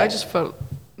beautifully. Yeah. I just felt.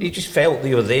 You just felt that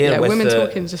you were there. Yeah, with women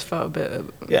talking just felt a bit.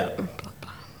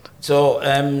 So, the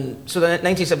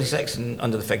 1976 and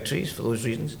Under the Fig Trees, for those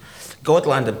reasons.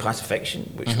 Godland and Pacifiction,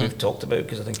 which we've talked about,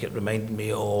 because I think it reminded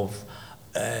me of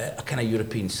a kind of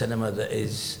European cinema that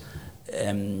is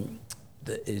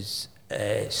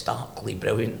starkly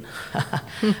brilliant.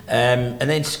 And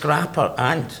then Scrapper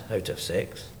and How to Have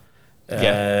Sex,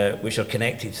 which are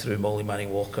connected through Molly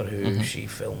Manning Walker, who she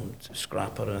filmed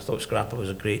Scrapper, and I thought Scrapper was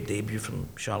a great debut from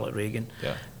Charlotte Reagan.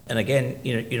 Yeah. And again,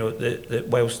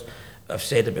 whilst I've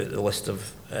said about the list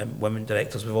of women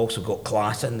directors, we've also got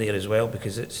class in there as well,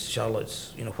 because it's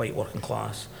Charlotte's white working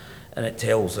class, and it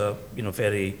tells a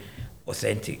very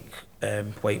authentic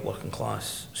white working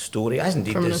class story, as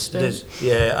indeed does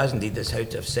How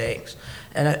to Have Sex.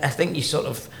 And I think you sort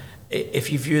of,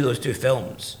 if you view those two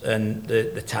films and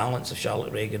the talents of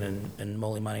Charlotte Reagan and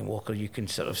Molly Manning Walker, you can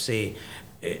sort of say,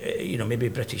 maybe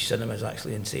British cinema is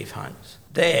actually in safe hands.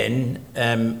 Then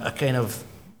a kind of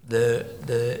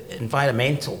the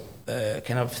environmental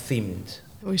kind of themed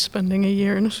Are we spending a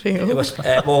year in the field? It was,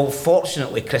 well,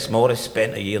 fortunately, Chris Morris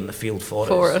spent a year in the field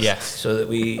for us. Yes. So that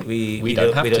we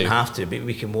don't have to, but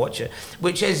we can watch it.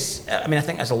 Which is, I mean, I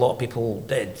think as a lot of people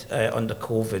did under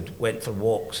COVID, went for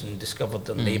walks and discovered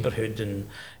their neighbourhood and,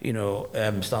 you know,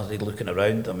 started looking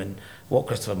around them. And what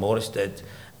Christopher Morris did,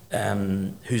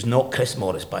 who's not Chris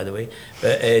Morris, by the way,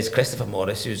 but is Christopher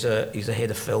Morris, he's a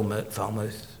head of film at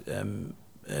Falmouth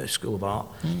School of Art,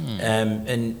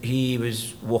 and he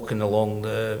was walking along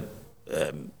the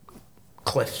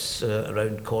cliffs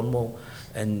around Cornwall,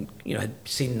 and you know had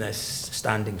seen this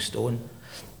standing stone,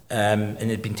 and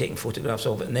had been taking photographs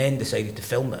of it, and then decided to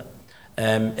film it.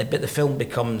 But the film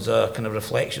becomes a kind of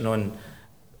reflection on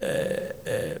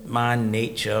man,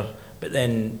 nature, but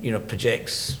then you know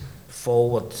projects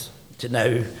forward to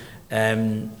now.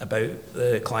 About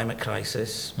the climate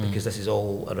crisis, because this is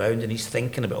all around, and he's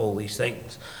thinking about all these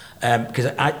things.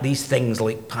 Because these things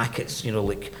like packets, you know,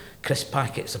 like crisp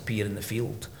packets appear in the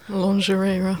field.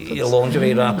 Lingerie wrappers.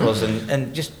 Lingerie wrappers,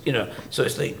 and just, you know, so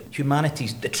it's like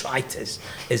humanity's detritus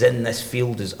is in this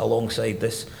field is alongside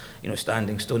this, you know,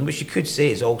 standing stone, which you could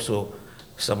say is also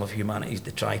some of humanity's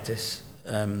detritus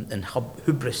and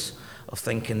hubris of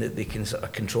thinking that they can sort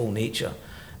of control nature.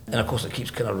 And of course it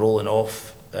keeps kind of rolling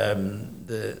off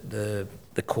the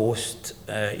coast,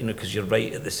 you know, because you're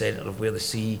right at the centre of where the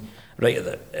sea, right at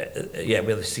the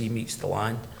where the sea meets the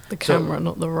land. The camera,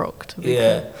 not the rock. To be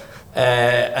clear.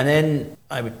 And then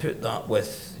I would put that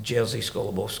with Jerzy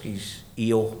Skolobowski's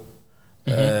EO,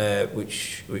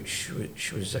 which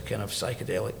was a kind of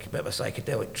bit of a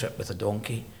psychedelic trip with a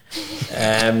donkey,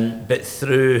 but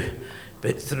through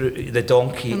the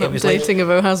donkey, it was dating of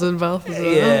Ohazard Balthazar.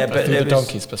 Yeah, but through the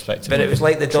donkey's perspective. But it was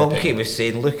like the donkey was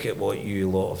saying, "Look at what you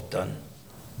lot have done."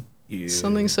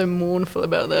 Something so mournful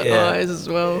about their eyes as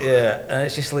well. Yeah, and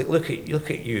it's just like look at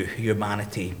you,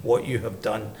 humanity, what you have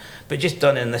done, but just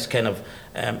done in this kind of.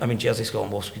 I mean, Jerzy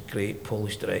Skolobowski, great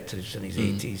Polish director, who's in his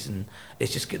 80s, and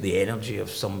it's just got the energy of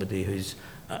somebody who's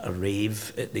at a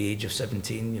rave at the age of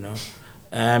 17, you know.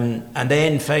 And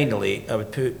then finally, I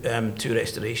would put two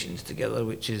restorations together,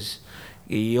 which is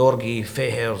Georgi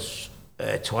Feher's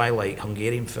Twilight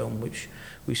Hungarian film, which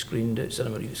we screened at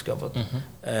Cinema Rediscovered,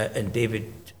 and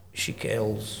David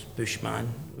Schickel's Bushman,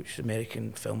 which is an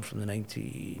American film from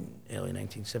the early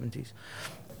 1970s.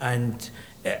 And,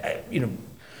 you know,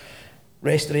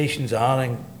 restorations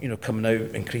are, you know, coming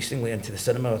out increasingly into the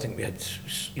cinema. I think we had,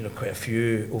 you know, quite a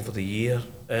few over the year.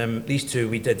 These two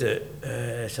we did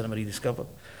at Cinema Rediscovered.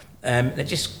 They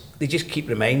just keep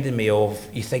reminding me of,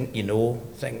 you think you know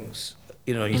things,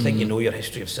 you know, you think you know your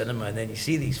history of cinema, and then you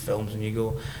see these films and you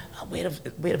go, oh, where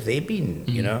have they been,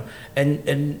 you know?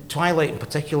 And Twilight in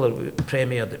particular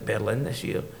premiered at Berlin this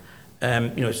year.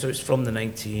 You know, so it's from the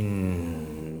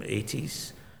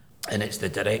 1980s. And it's the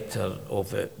director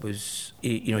of it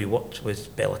you know, he worked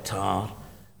with Bela Tar.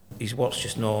 His work's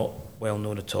just not well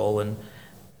known at all, and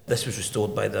this was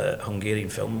restored by the Hungarian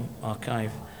Film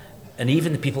Archive. And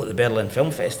even the people at the Berlin Film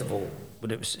Festival,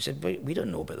 when it was said, we don't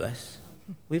know about this.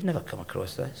 We've never come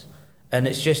across this. And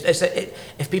it's just,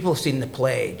 if people have seen The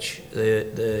Pledge,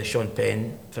 the Sean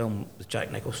Penn film with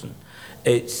Jack Nicholson,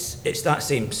 it's that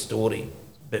same story.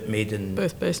 But made in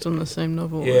both based on the same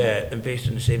novel. Yeah, and based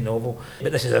on the same novel.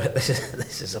 But this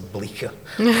is a bleaker,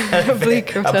 a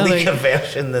bleaker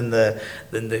version than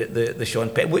the Sean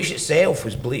Penn, which itself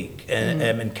was bleak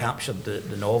and captured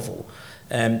the novel.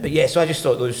 But yeah, so I just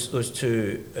thought those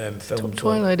two films.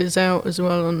 Twilight is out as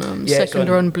well on second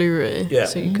run Blu-ray,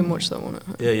 so you can watch that one at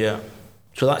home. Yeah.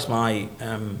 So that's my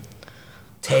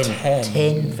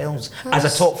 10 films as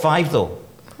a top 5 though.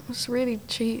 It's really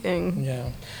cheating. Yeah.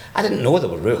 I didn't know there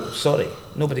were rules, sorry.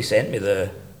 Nobody sent me the...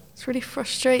 It's really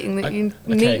frustrating that you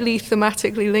neatly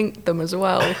thematically linked them as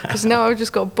well, because now I've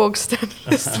just got a bog standard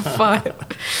list of 5.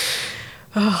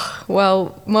 Oh,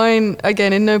 well, mine,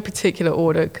 again, in no particular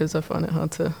order, because I find it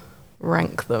hard to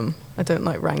rank them. I don't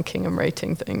like ranking and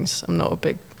rating things. I'm not a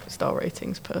big star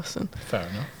ratings person. Fair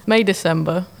enough. May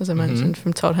December, as I mentioned,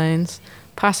 from Todd Haynes.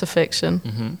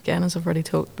 Pacifiction, again, as I've already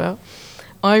talked about.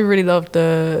 I really loved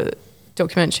the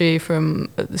documentary from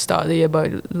at the start of the year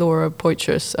by Laura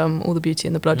Poitras, All the Beauty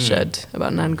and the Bloodshed,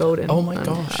 about Nan Goldin. Oh my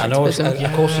gosh. I know, of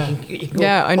course you can go.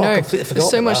 Yeah, I know. There's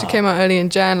so much that came out early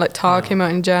in Jan, like Tar came out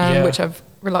in Jan, which I've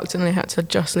reluctantly had to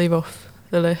just leave off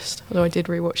the list. Although I did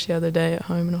rewatch the other day at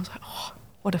home and I was like, oh,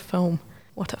 what a film.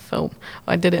 What a film.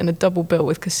 I did it in a double bill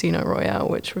with Casino Royale,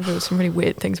 which revealed some really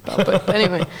weird things about it. But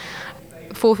anyway,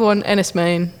 fourth one, Ennis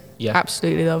Main. Yeah.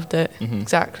 Absolutely loved it.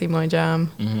 Exactly my jam.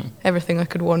 Everything I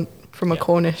could want from a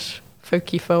Cornish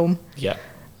folky film. Yeah.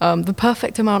 The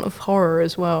perfect amount of horror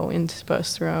as well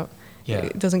interspersed throughout. Yeah.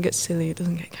 It doesn't get silly, it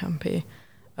doesn't get campy.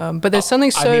 But there's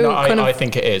something so I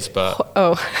think it is, but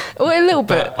well, a little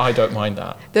bit. But I don't mind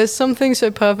that. There's something so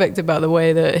perfect about the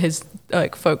way that his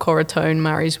like folk horror tone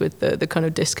marries with the kind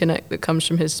of disconnect that comes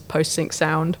from his post-sync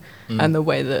sound, and the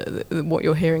way that what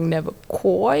you're hearing never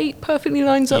quite perfectly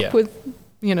lines up with,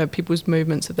 you know, people's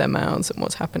movements of their mouths and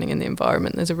what's happening in the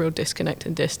environment. There's a real disconnect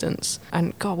and distance.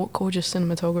 And God, what gorgeous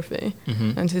cinematography.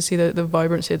 And to see the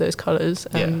vibrancy of those colours.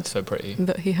 And so pretty.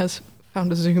 That he has found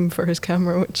a zoom for his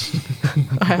camera, which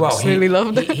I absolutely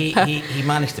loved. He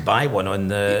managed to buy one on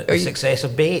the success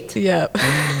of Bait. Yeah,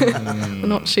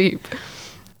 not cheap.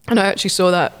 And I actually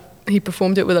saw that he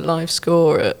performed it with a live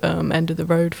score at End of the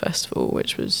Road Festival,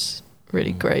 which was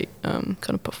really great kind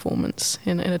of performance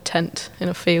in a tent in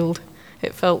a field.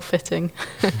 It felt fitting.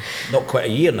 Not quite a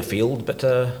year in the field, but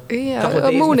a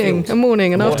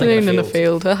morning, an afternoon in the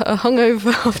field, a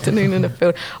hungover afternoon in the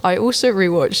field. I also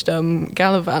rewatched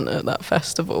Gallivant at that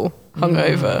festival,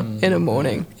 hungover in a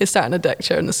morning. It sat in a deck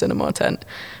chair in the cinema tent,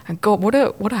 and God, what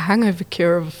a hangover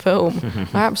cure of a film!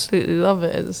 I absolutely love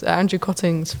it. It's Andrew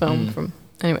Cotting's film from.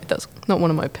 Anyway, that's not one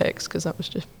of my picks because that was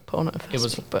just put on at a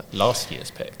festival. It was last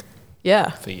year's pick. Yeah,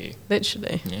 for you,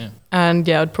 literally. Yeah, and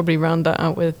I'd probably round that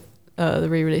out with. The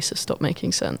re-release of Stop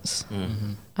Making Sense.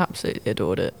 Absolutely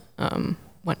adored it.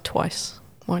 Went twice.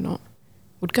 Why not?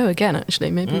 Would go again, actually.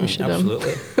 Maybe we should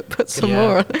put some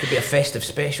more on. Could be a festive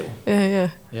special.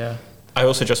 Yeah. I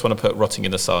also just want to put Rotting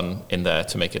in the Sun in there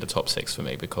to make it a top 6 for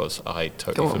me because I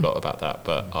totally forgot about that,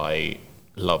 but I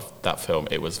loved that film.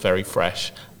 It was very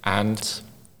fresh and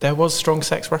there was strong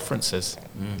sex references.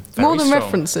 More than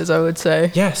references, I would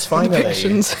say. Yes, finally.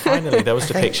 Depictions. Finally, there was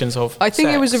depictions of I think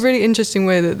sex. it was a really interesting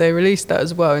way that they released that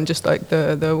as well, and just like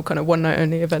the kind of one night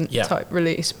only event type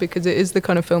release, because it is the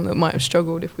kind of film that might have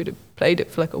struggled if we'd have played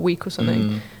it for like a week or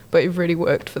something. But it really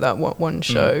worked for that one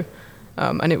show.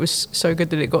 And it was so good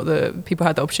that it got people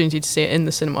had the opportunity to see it in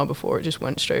the cinema before it just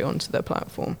went straight onto their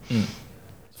platform.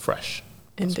 Fresh.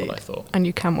 Indeed. That's what I thought. And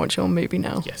you can watch it on Movie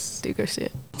now. Yes. Do go see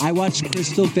it. I watched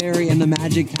Crystal Fairy and the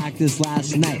Magic Cactus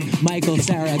last night. Michael,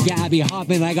 Sarah, Gabby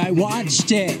hopping like I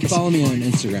watched it. Follow me on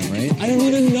Instagram, right? I don't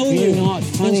even know you. You're not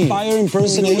funny. Inspire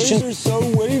impersonation. Your lasers are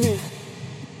so wavy.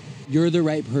 You're the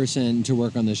right person to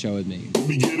work on the show with me.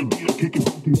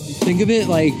 Think of it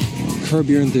like Curb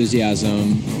Your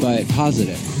Enthusiasm, but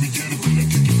positive.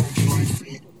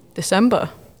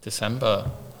 December.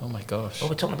 Oh my gosh. Oh,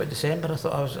 we're talking about December. I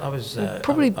thought I was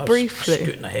probably I was briefly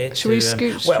scooting ahead. Should we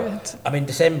scoot straight? I mean,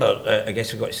 December. I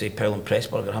guess we've got to say Powell and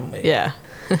Pressburger, haven't we? Yeah.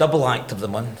 Double act of the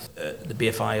month. The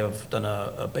BFI have done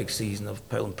a big season of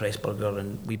Powell and Pressburger,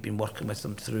 and we've been working with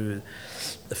them through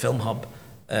the Film Hub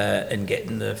in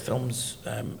getting the films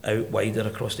out wider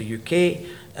across the UK.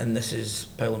 And this is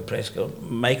Powell and Pressburger,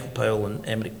 Michael Powell and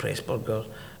Emmerich Pressburger.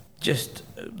 Just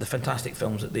the fantastic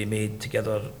films that they made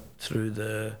together through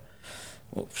the.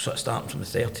 Sort of starting from the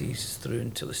 30s through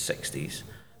into the 60s.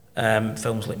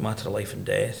 Films like Matter of Life and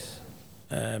Death.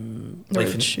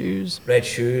 Red Shoes,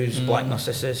 Black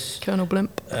Narcissus. Colonel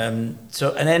Blimp. And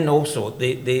then also,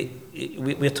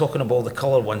 we're talking about all the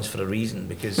colour ones for a reason,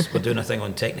 because we're doing a thing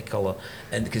on Technicolor,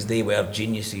 and because they were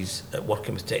geniuses at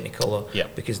working with Technicolor,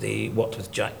 because they worked with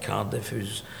Jack Cardiff,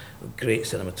 who's a great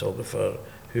cinematographer,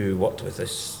 who worked with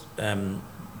us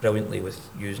brilliantly with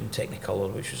using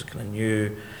Technicolor, which was a kind of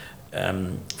new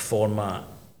format,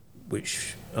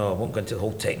 which I won't go into the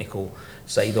whole technical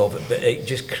side of it, but it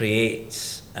just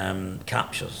creates,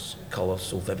 captures colour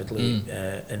so vividly.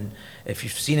 And if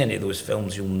you've seen any of those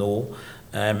films, you'll know.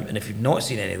 And if you've not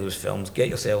seen any of those films, get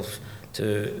yourself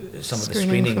to some of the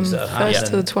screenings that are happening. 1st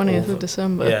to the 20th of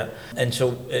December. Yeah, and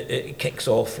so it kicks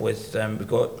off with we've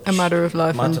got A Matter of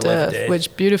Life and Death,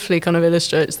 which beautifully kind of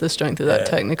illustrates the strength of that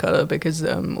Technicolor, because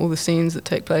all the scenes that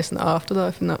take place in the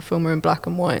afterlife in that film are in black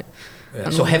and white. Yeah.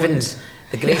 So heaven's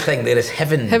the great thing there is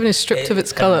heaven. Heaven is stripped of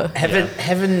its colour.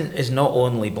 Heaven is not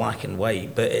only black and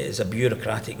white, but it is a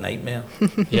bureaucratic nightmare.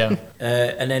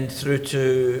 And then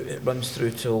it runs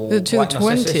through till the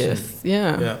 20th.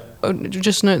 Yeah. Oh,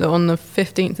 just note that on the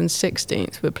 15th and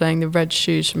 16th, we're playing the Red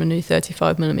Shoes from a new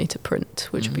 35mm print,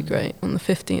 which would be great. On the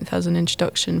 15th has an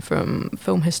introduction from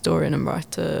film historian and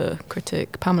writer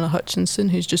critic Pamela Hutchinson,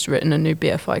 who's just written a new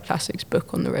BFI Classics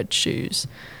book on the Red Shoes,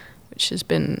 which has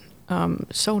been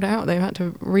sold out. They've had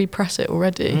to repress it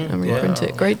already and reprint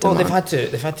it. Great demand. Well,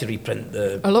 they've had to reprint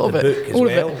the book as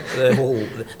well.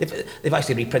 They've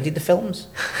actually reprinted the films.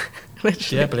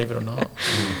 Yeah, believe it or not.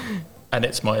 And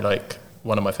it's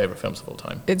one of my favourite films of all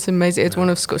time. It's amazing. It's one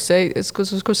of Scorsese.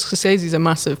 Scorsese's a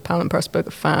massive Powell and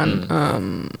Pressburger fan,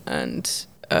 and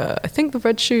I think the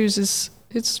Red Shoes is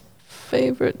his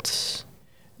favourite.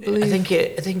 believe. I think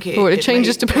it. Well, it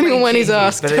changes depending on when he's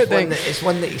asked. But I think it's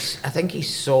one that I think he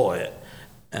saw it.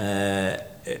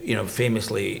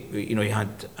 Famously, he had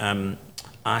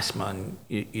asthma, and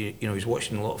he was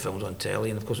watching a lot of films on telly,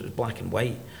 and of course it was black and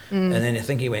white. And then I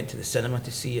think he went to the cinema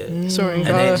to see it. Saw it in and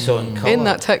colour. then saw it in colour. In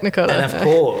that Technicolor. And of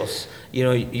course,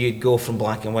 you'd go from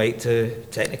black and white to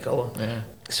Technicolor. Yeah.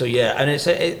 So yeah, and it's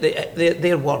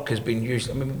their work has been used.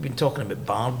 I mean, we've been talking about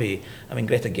Barbie. I mean,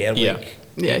 Greta Gerwig.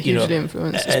 Yeah, hugely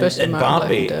influenced, especially and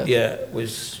Barbie.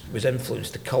 Was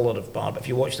influenced. The colour of Barbie. If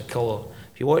you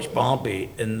watch Barbie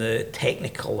in the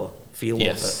Technicolor feel of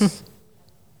it,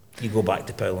 you go back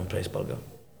to Powell and Pressburger.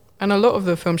 And a lot of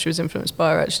the films she was influenced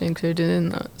by are actually included in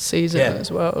that season as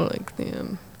well, like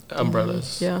the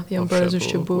Umbrellas. The Umbrellas of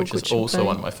Cherbourg, which is also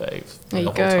one of my faves. There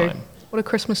you go. Time. What a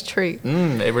Christmas treat.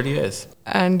 It really is.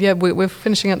 And yeah, we're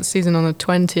finishing out the season on the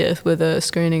 20th with a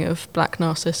screening of Black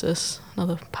Narcissus,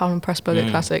 another Powell and Pressburger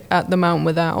classic, at the Mount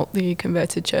Without, the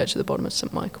converted church at the bottom of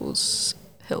St. Michael's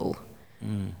Hill.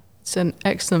 It's an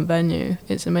excellent venue.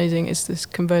 It's amazing. It's this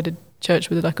converted church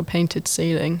with like a painted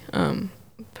ceiling,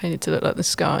 painted to look like the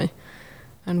sky.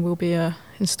 And we'll be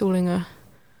installing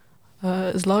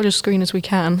as large a screen as we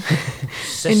can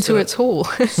into its hall.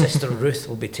 Sister Ruth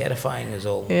will be terrifying us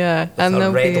all. Yeah, with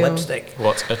her red lipstick.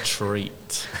 What a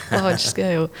treat! Large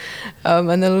scale,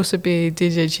 and there'll also be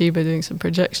DJ Chiba doing some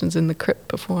projections in the crypt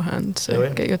beforehand.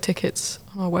 So get your tickets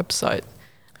on our website,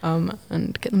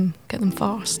 and get them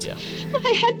fast. Yeah.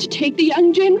 I had to take the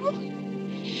young general.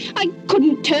 I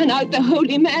couldn't turn out the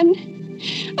holy man.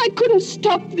 I couldn't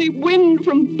stop the wind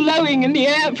from blowing and the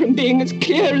air from being as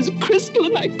clear as crystal,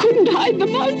 and I couldn't hide the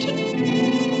mountain.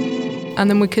 And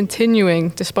then we're continuing,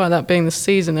 despite that being the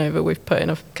season over, we've put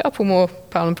in a couple more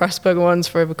Powell and Pressburger ones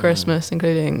for over Christmas,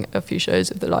 including a few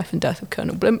shows of the life and death of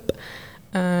Colonel Blimp,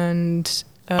 and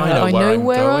I know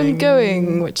where I'm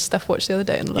going, which Steph watched the other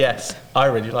day and loved. Yes, I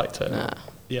really liked it.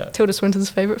 Yeah. Tilda Swinton's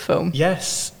favourite film.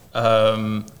 Yes,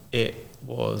 it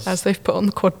was. As they've put on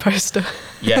the quad poster.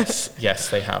 yes,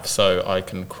 they have. So I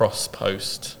can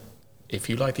cross-post. If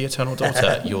you like The Eternal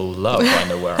Daughter, you'll love I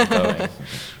Know Where I'm Going.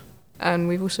 And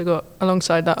we've also got,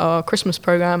 alongside that, our Christmas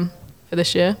programme for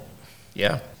this year.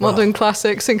 Yeah. Modern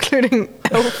classics, including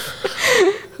Elf.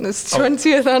 It's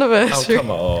 20th anniversary. Oh,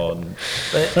 come on.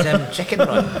 But Chicken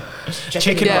Run.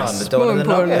 Chicken Run, the Dawn of the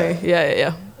Nugget.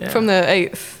 Yeah. From the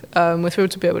 8th, we're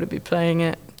thrilled to be able to be playing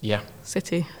it. Yeah.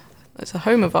 City. It's a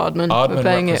home of Aardman. We're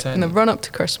playing it in the run-up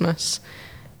to Christmas.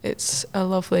 It's a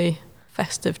lovely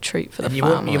festive treat for the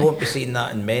family. You won't be seeing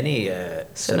that in many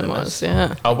cinemas.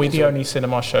 Yeah. Are we the only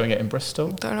cinema showing it in Bristol?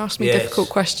 Don't ask me difficult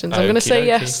questions. I'm going to say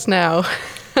yes now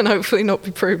and hopefully not be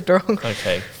proved wrong.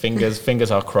 Okay, fingers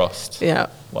are crossed. Yeah.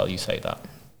 While you say that.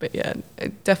 But yeah,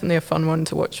 definitely a fun one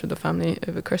to watch with the family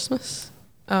over Christmas.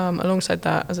 Alongside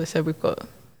that, as I said, we've got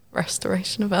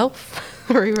Restoration of Elf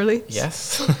re-release.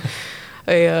 Yes.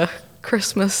 A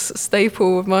Christmas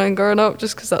staple of mine growing up,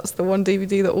 just because that's the one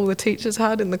DVD that all the teachers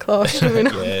had in the classroom in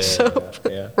our shop,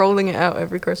 rolling it out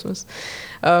every Christmas.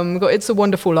 We've got It's a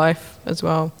Wonderful Life as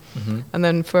well. And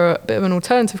then for a bit of an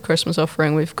alternative Christmas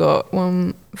offering, we've got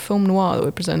one film noir that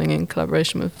we're presenting in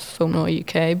collaboration with Film Noir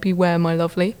UK, Beware My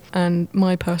Lovely, and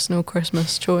my personal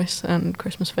Christmas choice and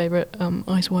Christmas favourite,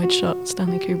 Eyes Wide Shut,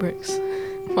 Stanley Kubrick's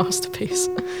masterpiece.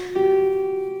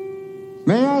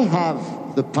 May I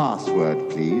have the password,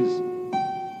 please?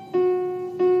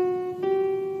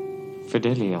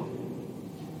 Fidelio.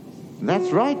 That's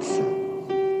right,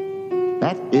 sir.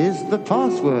 That is the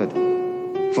password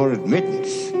for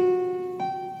admittance.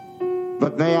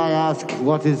 But may I ask,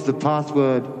 what is the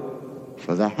password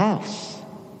for the house?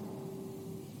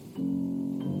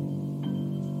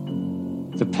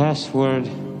 The password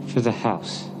for the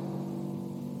house.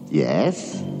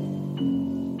 Yes?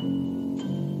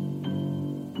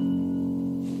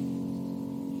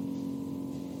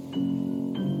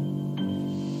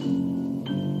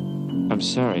 I'm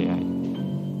sorry,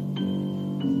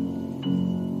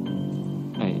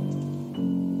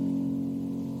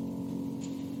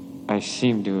 I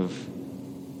seem to have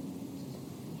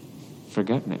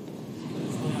forgotten it.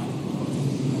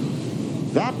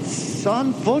 That's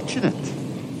unfortunate.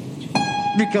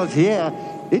 Because here,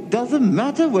 it doesn't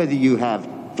matter whether you have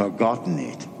forgotten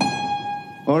it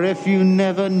or if you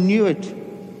never knew it.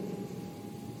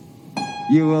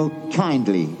 You will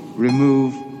kindly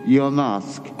remove your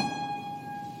mask.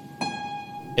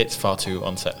 It's far too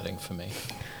unsettling for me.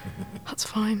 That's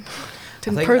fine.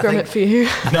 Didn't program it for you.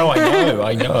 No,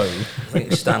 I know. I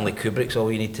think Stanley Kubrick's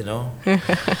all you need to know.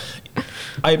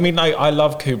 I mean, I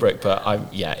love Kubrick, but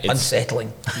it's...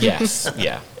 unsettling. Yes,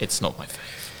 yeah, it's not my fave.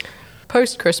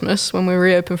 post-Christmas, when we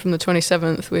reopen from the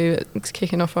 27th, we're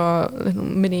kicking off our little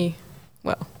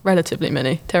relatively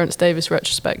mini Terence Davies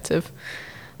retrospective,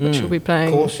 which will be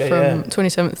playing from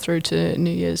 27th through to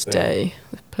New Year's Day,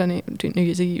 with New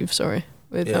Year's Eve,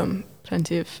 with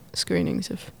plenty of screenings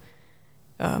of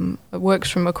works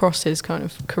from across his kind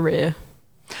of career.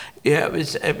 Yeah,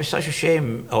 it was such a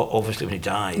shame, obviously, when he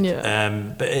died.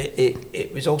 Yeah. But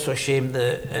it was also a shame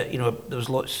that there was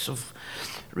lots of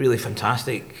really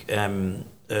fantastic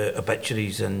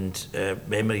obituaries and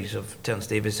memories of Terence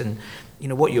Davies, and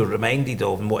what you're reminded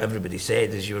of, and what everybody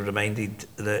said is you were reminded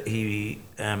that he,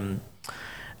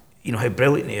 how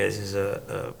brilliant he is as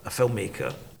a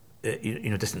filmmaker.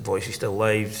 Distant Voices Still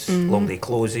Lives, Long Day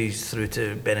Closes, through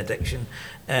to Benediction,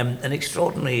 an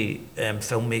extraordinary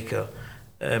filmmaker.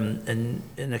 In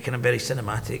a kind of very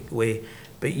cinematic way,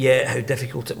 but yet how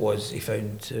difficult it was he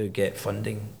found to get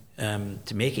funding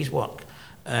to make his work,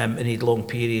 and he had long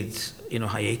periods,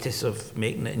 hiatus of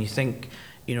making it, and you think,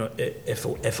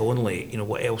 if only,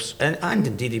 what else, and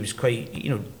indeed he was quite,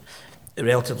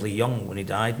 relatively young when he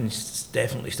died, and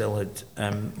definitely still had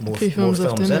more films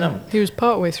in him. He was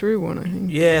partway through one, I think.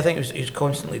 Yeah, I think he was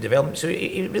constantly developing. So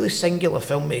he was a really singular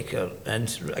filmmaker, and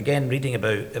again, reading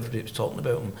about, everybody was talking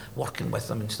about him, working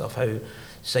with him and stuff, how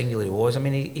singular he was. I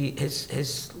mean,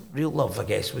 his real love, I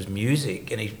guess, was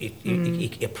music, and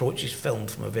he approaches film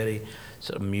from a very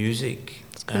sort of music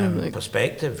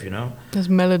perspective, There's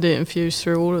melody infused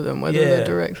through all of them, whether they're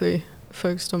directly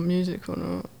focused on music or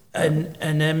not.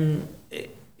 And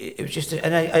it was just,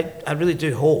 and I really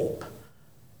do hope,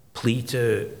 plea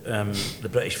to the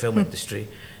British film industry,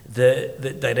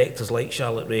 that directors like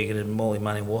Charlotte Regan and Molly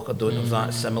Manning Walker don't have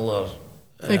that similar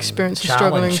experience of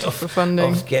struggling for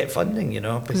funding. Of get funding,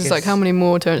 because it's like, how many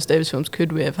more Terence Davies films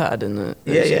could we have had in those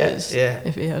years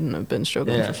if he hadn't have been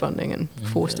struggling for funding and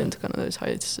forced into kind of those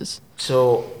hiatuses.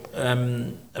 So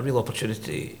a real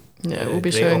opportunity. Yeah, we'll be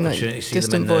showing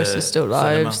Distant Voices Still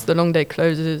Lives, The Long Day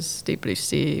Closes, Deep Blue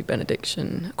Sea,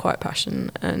 Benediction, Quiet Passion,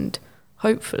 and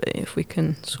hopefully, if we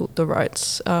can sort the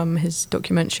rights, his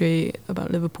documentary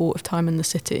about Liverpool, Of Time in the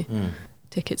City.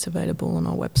 Tickets available on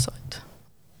our website.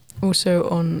 Also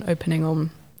opening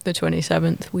on the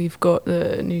 27th, we've got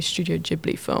the new Studio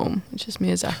Ghibli film, which is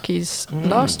Miyazaki's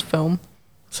last film,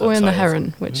 Boy and the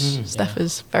Heron, which Steph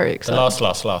is very excited. The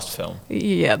last film.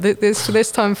 Yeah,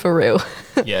 this time for real.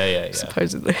 Yeah.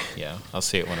 Supposedly. Yeah, I'll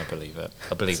see it when I believe it.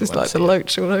 I believe it's it when I see like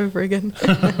the Loach all over again.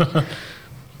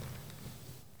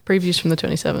 Previews from the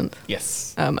 27th.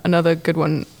 Yes. Another good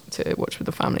one to watch with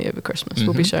the family over Christmas.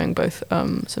 We'll be showing both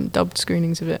some dubbed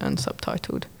screenings of it and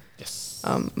subtitled. Yes.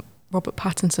 Robert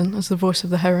Pattinson as the voice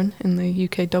of the Heron in the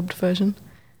UK dubbed version.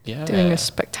 Yeah. Doing a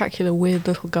spectacular weird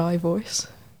little guy voice.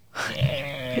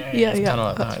 It's kind of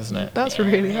like that, isn't it? That's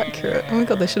really accurate. Oh my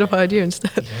god, they should have hired you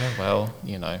instead. Yeah, well,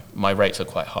 my rates are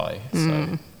quite high,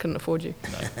 so couldn't afford you.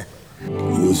 No.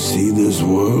 You see this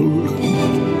world?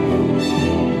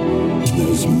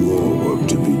 There's more work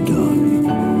to be done.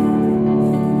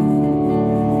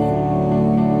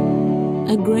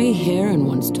 A grey heron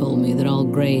once told me that all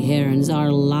grey herons are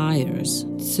liars.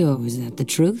 So is that the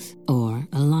truth or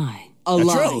a lie? A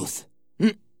lie. Truth.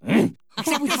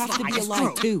 Except we have to be a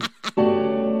lie too.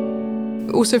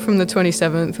 Also from the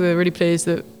 27th, we're really pleased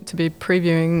to be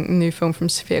previewing a new film from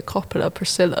Sofia Coppola,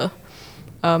 Priscilla.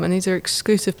 And these are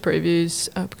exclusive previews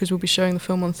because we'll be showing the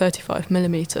film on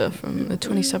 35mm from the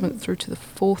 27th through to the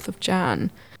 4th of Jan.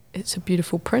 It's a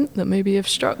beautiful print that maybe you've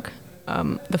struck.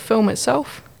 The film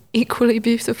itself, equally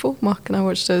beautiful. Mark and I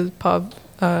watched it as part of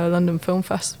London Film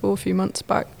Festival a few months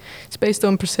back. It's based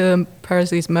on Priscilla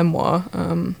Presley's memoir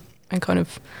and kind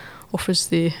of offers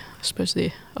the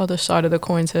other side of the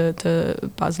coin to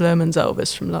Baz Luhrmann's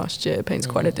Elvis from last year. It paints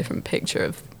quite a different picture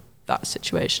of that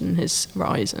situation, his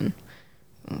rise, and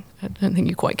I don't think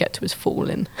you quite get to his fall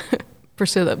in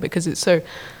Priscilla because it's so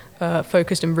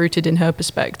focused and rooted in her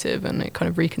perspective, and it kind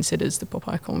of reconsiders the pop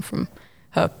icon from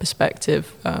her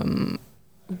perspective,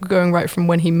 going right from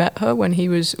when he met her, when he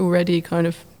was already kind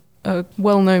of a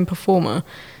well-known performer,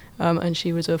 and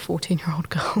she was a 14-year-old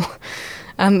girl.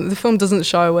 And the film doesn't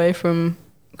shy away from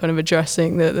kind of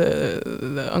addressing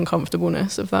the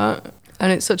uncomfortableness of that.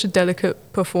 And it's such a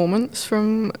delicate performance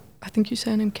from, I think you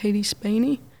say her name, Katie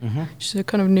Spaney. She's a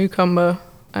kind of newcomer,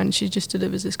 and she just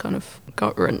delivers this kind of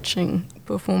gut-wrenching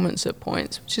performance at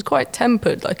points, which is quite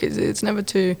tempered. Like it's never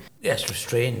too... Yeah, it's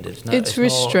restrained. It's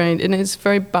restrained, and it's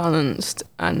very balanced.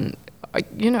 And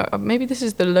maybe this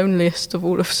is the loneliest of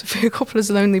all of Sofia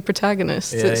Coppola's lonely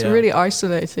protagonists. It's a really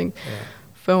isolating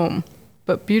film,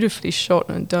 but beautifully shot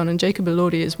and done. And Jacob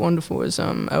Elordi is wonderful as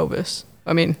Elvis.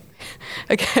 I mean,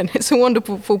 again, it's a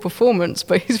wonderful performance,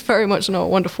 but he's very much not a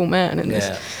wonderful man in this.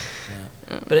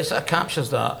 But it sort of captures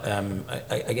that,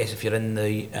 I guess, if you're in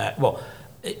the...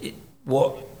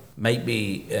 what might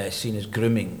be seen as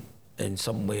grooming in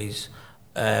some ways,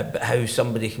 but how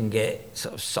somebody can get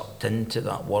sort of sucked into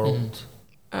that world.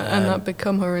 And that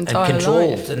become her entire and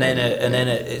controlled, life. and then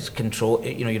it's control.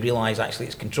 You know, you realise actually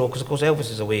it's control, because of course Elvis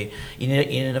is away. You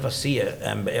never see it,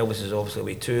 but Elvis is obviously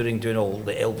away touring, doing all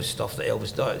the Elvis stuff that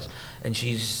Elvis does, and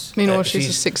she's meanwhile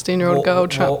she's a 16-year-old girl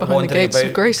trapped behind the gates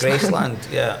of Graceland.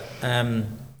 Yeah.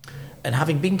 And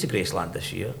having been to Graceland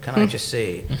this year, can I just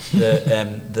say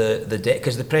that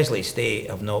because the Presley estate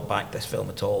have not backed this film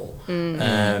at all,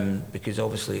 because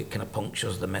obviously it kind of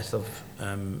punctures the myth of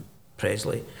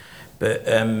Presley. But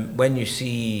when you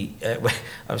see, I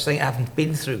was thinking, having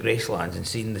been through Graceland and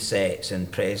seen the sets in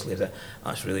Presley,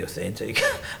 that's really authentic.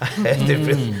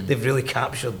 They've really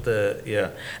captured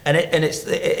and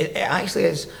it actually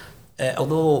is.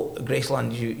 Although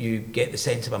Graceland, you get the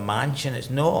sense of a mansion, it's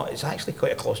not. It's actually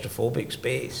quite a claustrophobic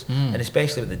space, and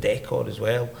especially with the decor as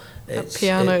well. That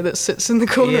piano that sits in the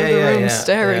corner of the room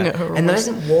staring at her. And there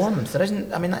isn't warmth. There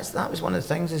isn't. I mean, that was one of the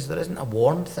things, is there isn't a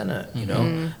warmth in it, you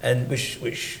know, and which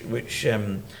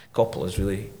Coppola's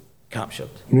really captured.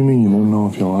 What do you mean you don't know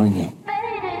if you like him?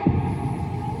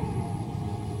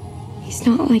 He's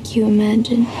not like you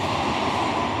imagine.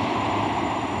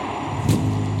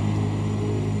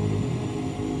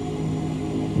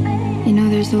 You know,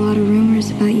 there's a lot of rumors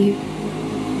about you.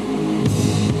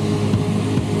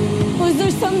 Was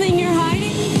there something you're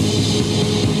hiding?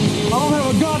 I don't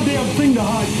have a goddamn thing to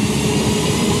hide.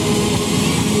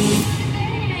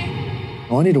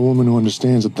 Oh, I need a woman who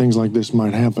understands that things like this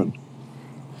might happen.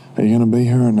 Are you gonna be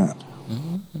here or not?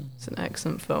 It's an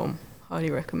excellent film. Highly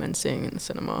recommend seeing it in the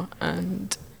cinema.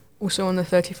 And also on the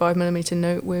 35mm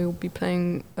note, we'll be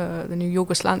playing the new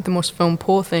Yorgos Lanthimos film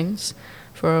Poor Things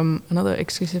from another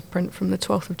exclusive print from the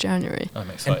 12th of January. I'm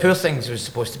excited. And Poor Things was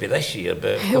supposed to be this year,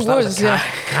 but of it course that was a yeah.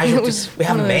 casualty. We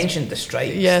haven't mentioned the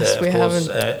strikes. Yes, that, we course,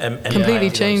 haven't. Completely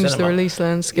changed the release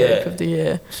landscape of the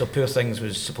year. So Poor Things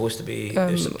was supposed to be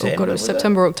September. Oh God, it was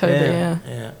September, October,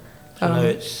 yeah. So now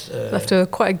it's... left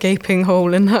quite a gaping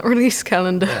hole in that release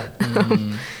calendar.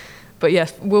 Yeah. But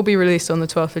yes, we'll be released on the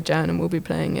 12th of Jan, and we'll be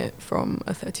playing it from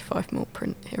a 35mm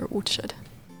print here at Watershed.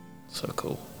 So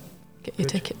cool. Get your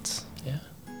tickets. Yeah.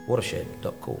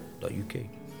 Watershed.co.uk.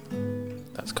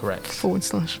 That's correct.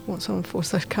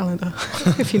 /calendar,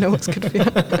 if you know what's good for you.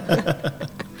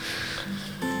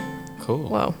 Cool.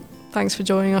 Well, thanks for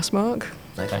joining us, Mark.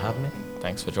 Thanks for having me.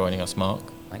 Thanks for joining us, Mark.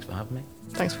 Thanks for having me.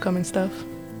 Thanks for coming, Steph.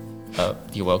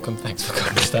 You're welcome. Thanks for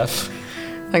coming, Steph.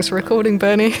 Thanks for recording,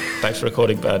 Bernie. Thanks for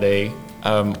recording, Bernie.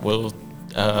 We'll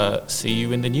see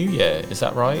you in the new year. Is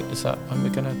that right? Is that when we're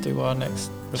going to do our next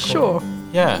recording? Sure.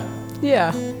 Yeah.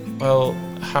 Yeah. Well,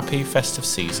 happy festive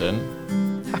season.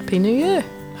 Happy New Year.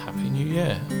 Happy New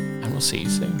Year. And we'll see you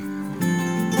soon.